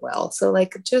 eventually it will. So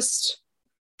like, just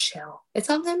chill. It's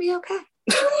all going to be okay.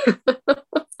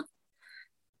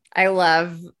 I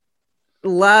love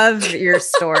your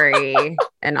story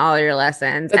and all your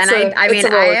lessons.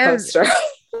 I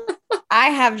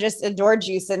have just adored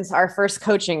you since our first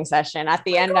coaching session. At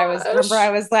the end, I was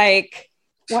like,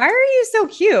 why are you so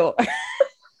cute?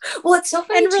 Well, it's so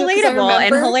funny and relatable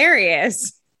and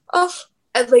hilarious. Oh,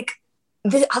 like,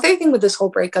 the other thing with this whole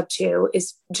breakup too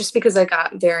is just because I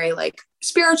got very like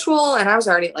spiritual, and I was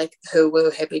already like woo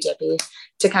hippy dippy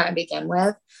to kind of begin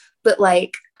with. But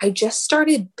like, I just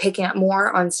started picking up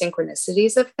more on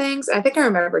synchronicities of things. I think I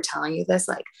remember telling you this,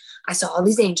 like, I saw all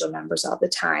these angel numbers all the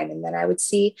time, and then I would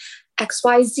see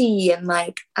XYZ, and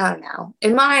like, I don't know.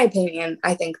 In my opinion,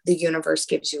 I think the universe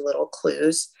gives you little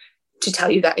clues to tell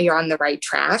you that you're on the right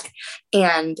track.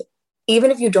 And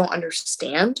even if you don't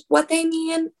understand what they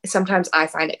mean, sometimes I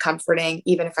find it comforting.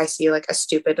 Even if I see like a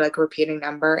stupid, like repeating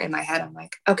number in my head, I'm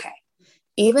like, okay,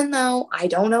 even though I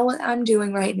don't know what I'm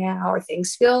doing right now, or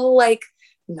things feel like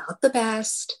not the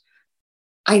best,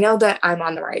 I know that I'm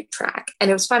on the right track. And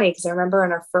it was funny because I remember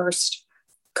in our first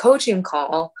coaching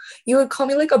call, you would call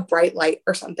me like a bright light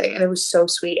or something. And it was so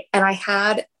sweet. And I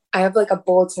have like a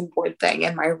bulletin board thing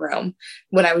in my room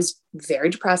when I was very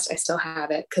depressed. I still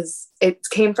have it because it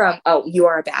came from, Oh, You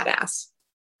Are a Badass.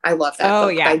 I love that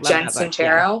book by Jen Sincero.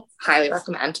 Yeah. Highly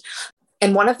recommend.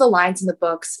 And one of the lines in the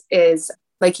books is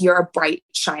like, you're a bright,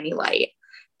 shiny light.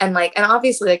 And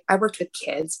obviously like I worked with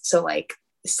kids. So like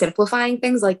simplifying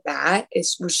things like that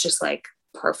was just like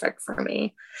perfect for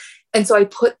me. And so I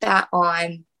put that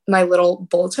on my little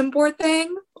bulletin board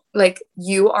thing. Like,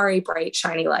 you are a bright,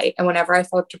 shiny light. And whenever I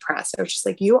felt depressed, I was just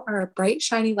like, you are a bright,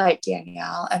 shiny light,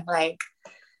 Danielle. And like,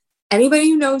 anybody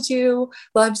who knows you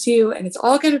loves you and it's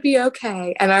all going to be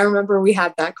okay. And I remember we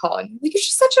had that call and like, you're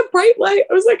just such a bright light.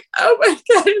 I was like, oh my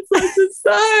God, it's like the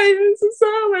sign.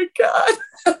 Oh my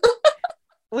God.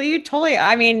 Well,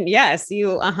 yes, you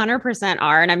 100%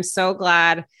 are. And I'm so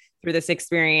glad through this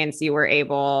experience, you were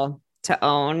able to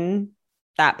own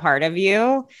that part of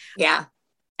you. Yeah.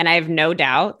 And I have no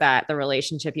doubt that the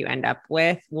relationship you end up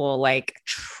with will like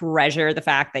treasure the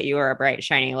fact that you are a bright,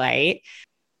 shiny light.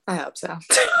 I hope so.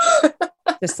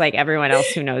 Just like everyone else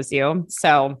who knows you.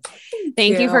 So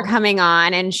thank you for coming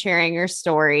on and sharing your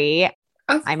story.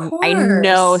 I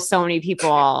know so many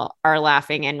people are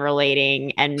laughing and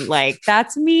relating and like,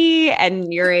 that's me.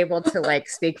 And you're able to like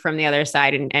speak from the other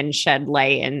side and shed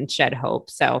light and shed hope.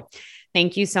 So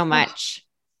thank you so much.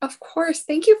 Of course.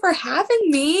 Thank you for having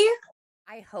me.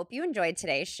 I hope you enjoyed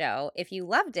today's show. If you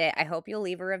loved it, I hope you'll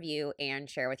leave a review and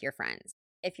share with your friends.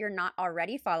 If you're not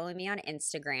already following me on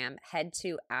Instagram, head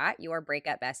to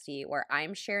 @YourBreakupBestie, where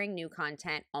I'm sharing new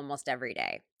content almost every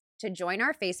day. To join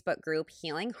our Facebook group,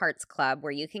 Healing Hearts Club,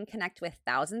 where you can connect with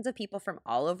thousands of people from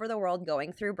all over the world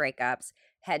going through breakups,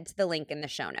 head to the link in the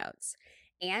show notes.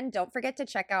 And don't forget to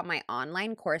check out my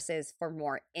online courses for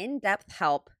more in-depth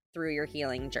help through your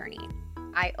healing journey.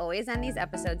 I always end these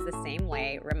episodes the same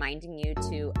way, reminding you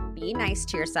to be nice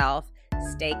to yourself,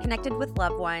 stay connected with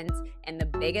loved ones, and the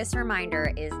biggest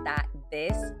reminder is that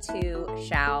this too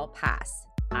shall pass.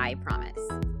 I promise.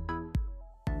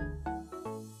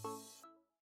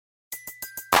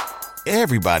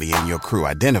 Everybody in your crew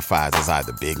identifies as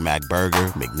either Big Mac Burger,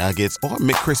 McNuggets, or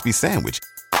McCrispy Sandwich,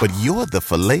 but you're the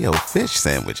Filet-O-Fish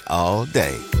Sandwich all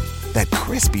day. That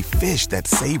crispy fish, that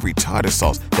savory tartar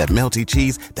sauce, that melty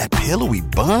cheese, that pillowy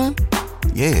bun.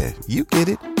 Yeah, you get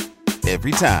it.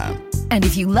 Every time. And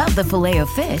if you love the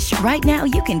Filet-O-Fish, right now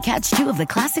you can catch two of the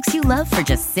classics you love for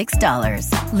just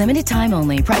 $6. Limited time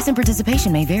only. Price and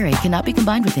participation may vary. Cannot be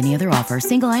combined with any other offer.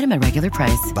 Single item at regular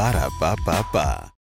price. Ba-da-ba-ba-ba.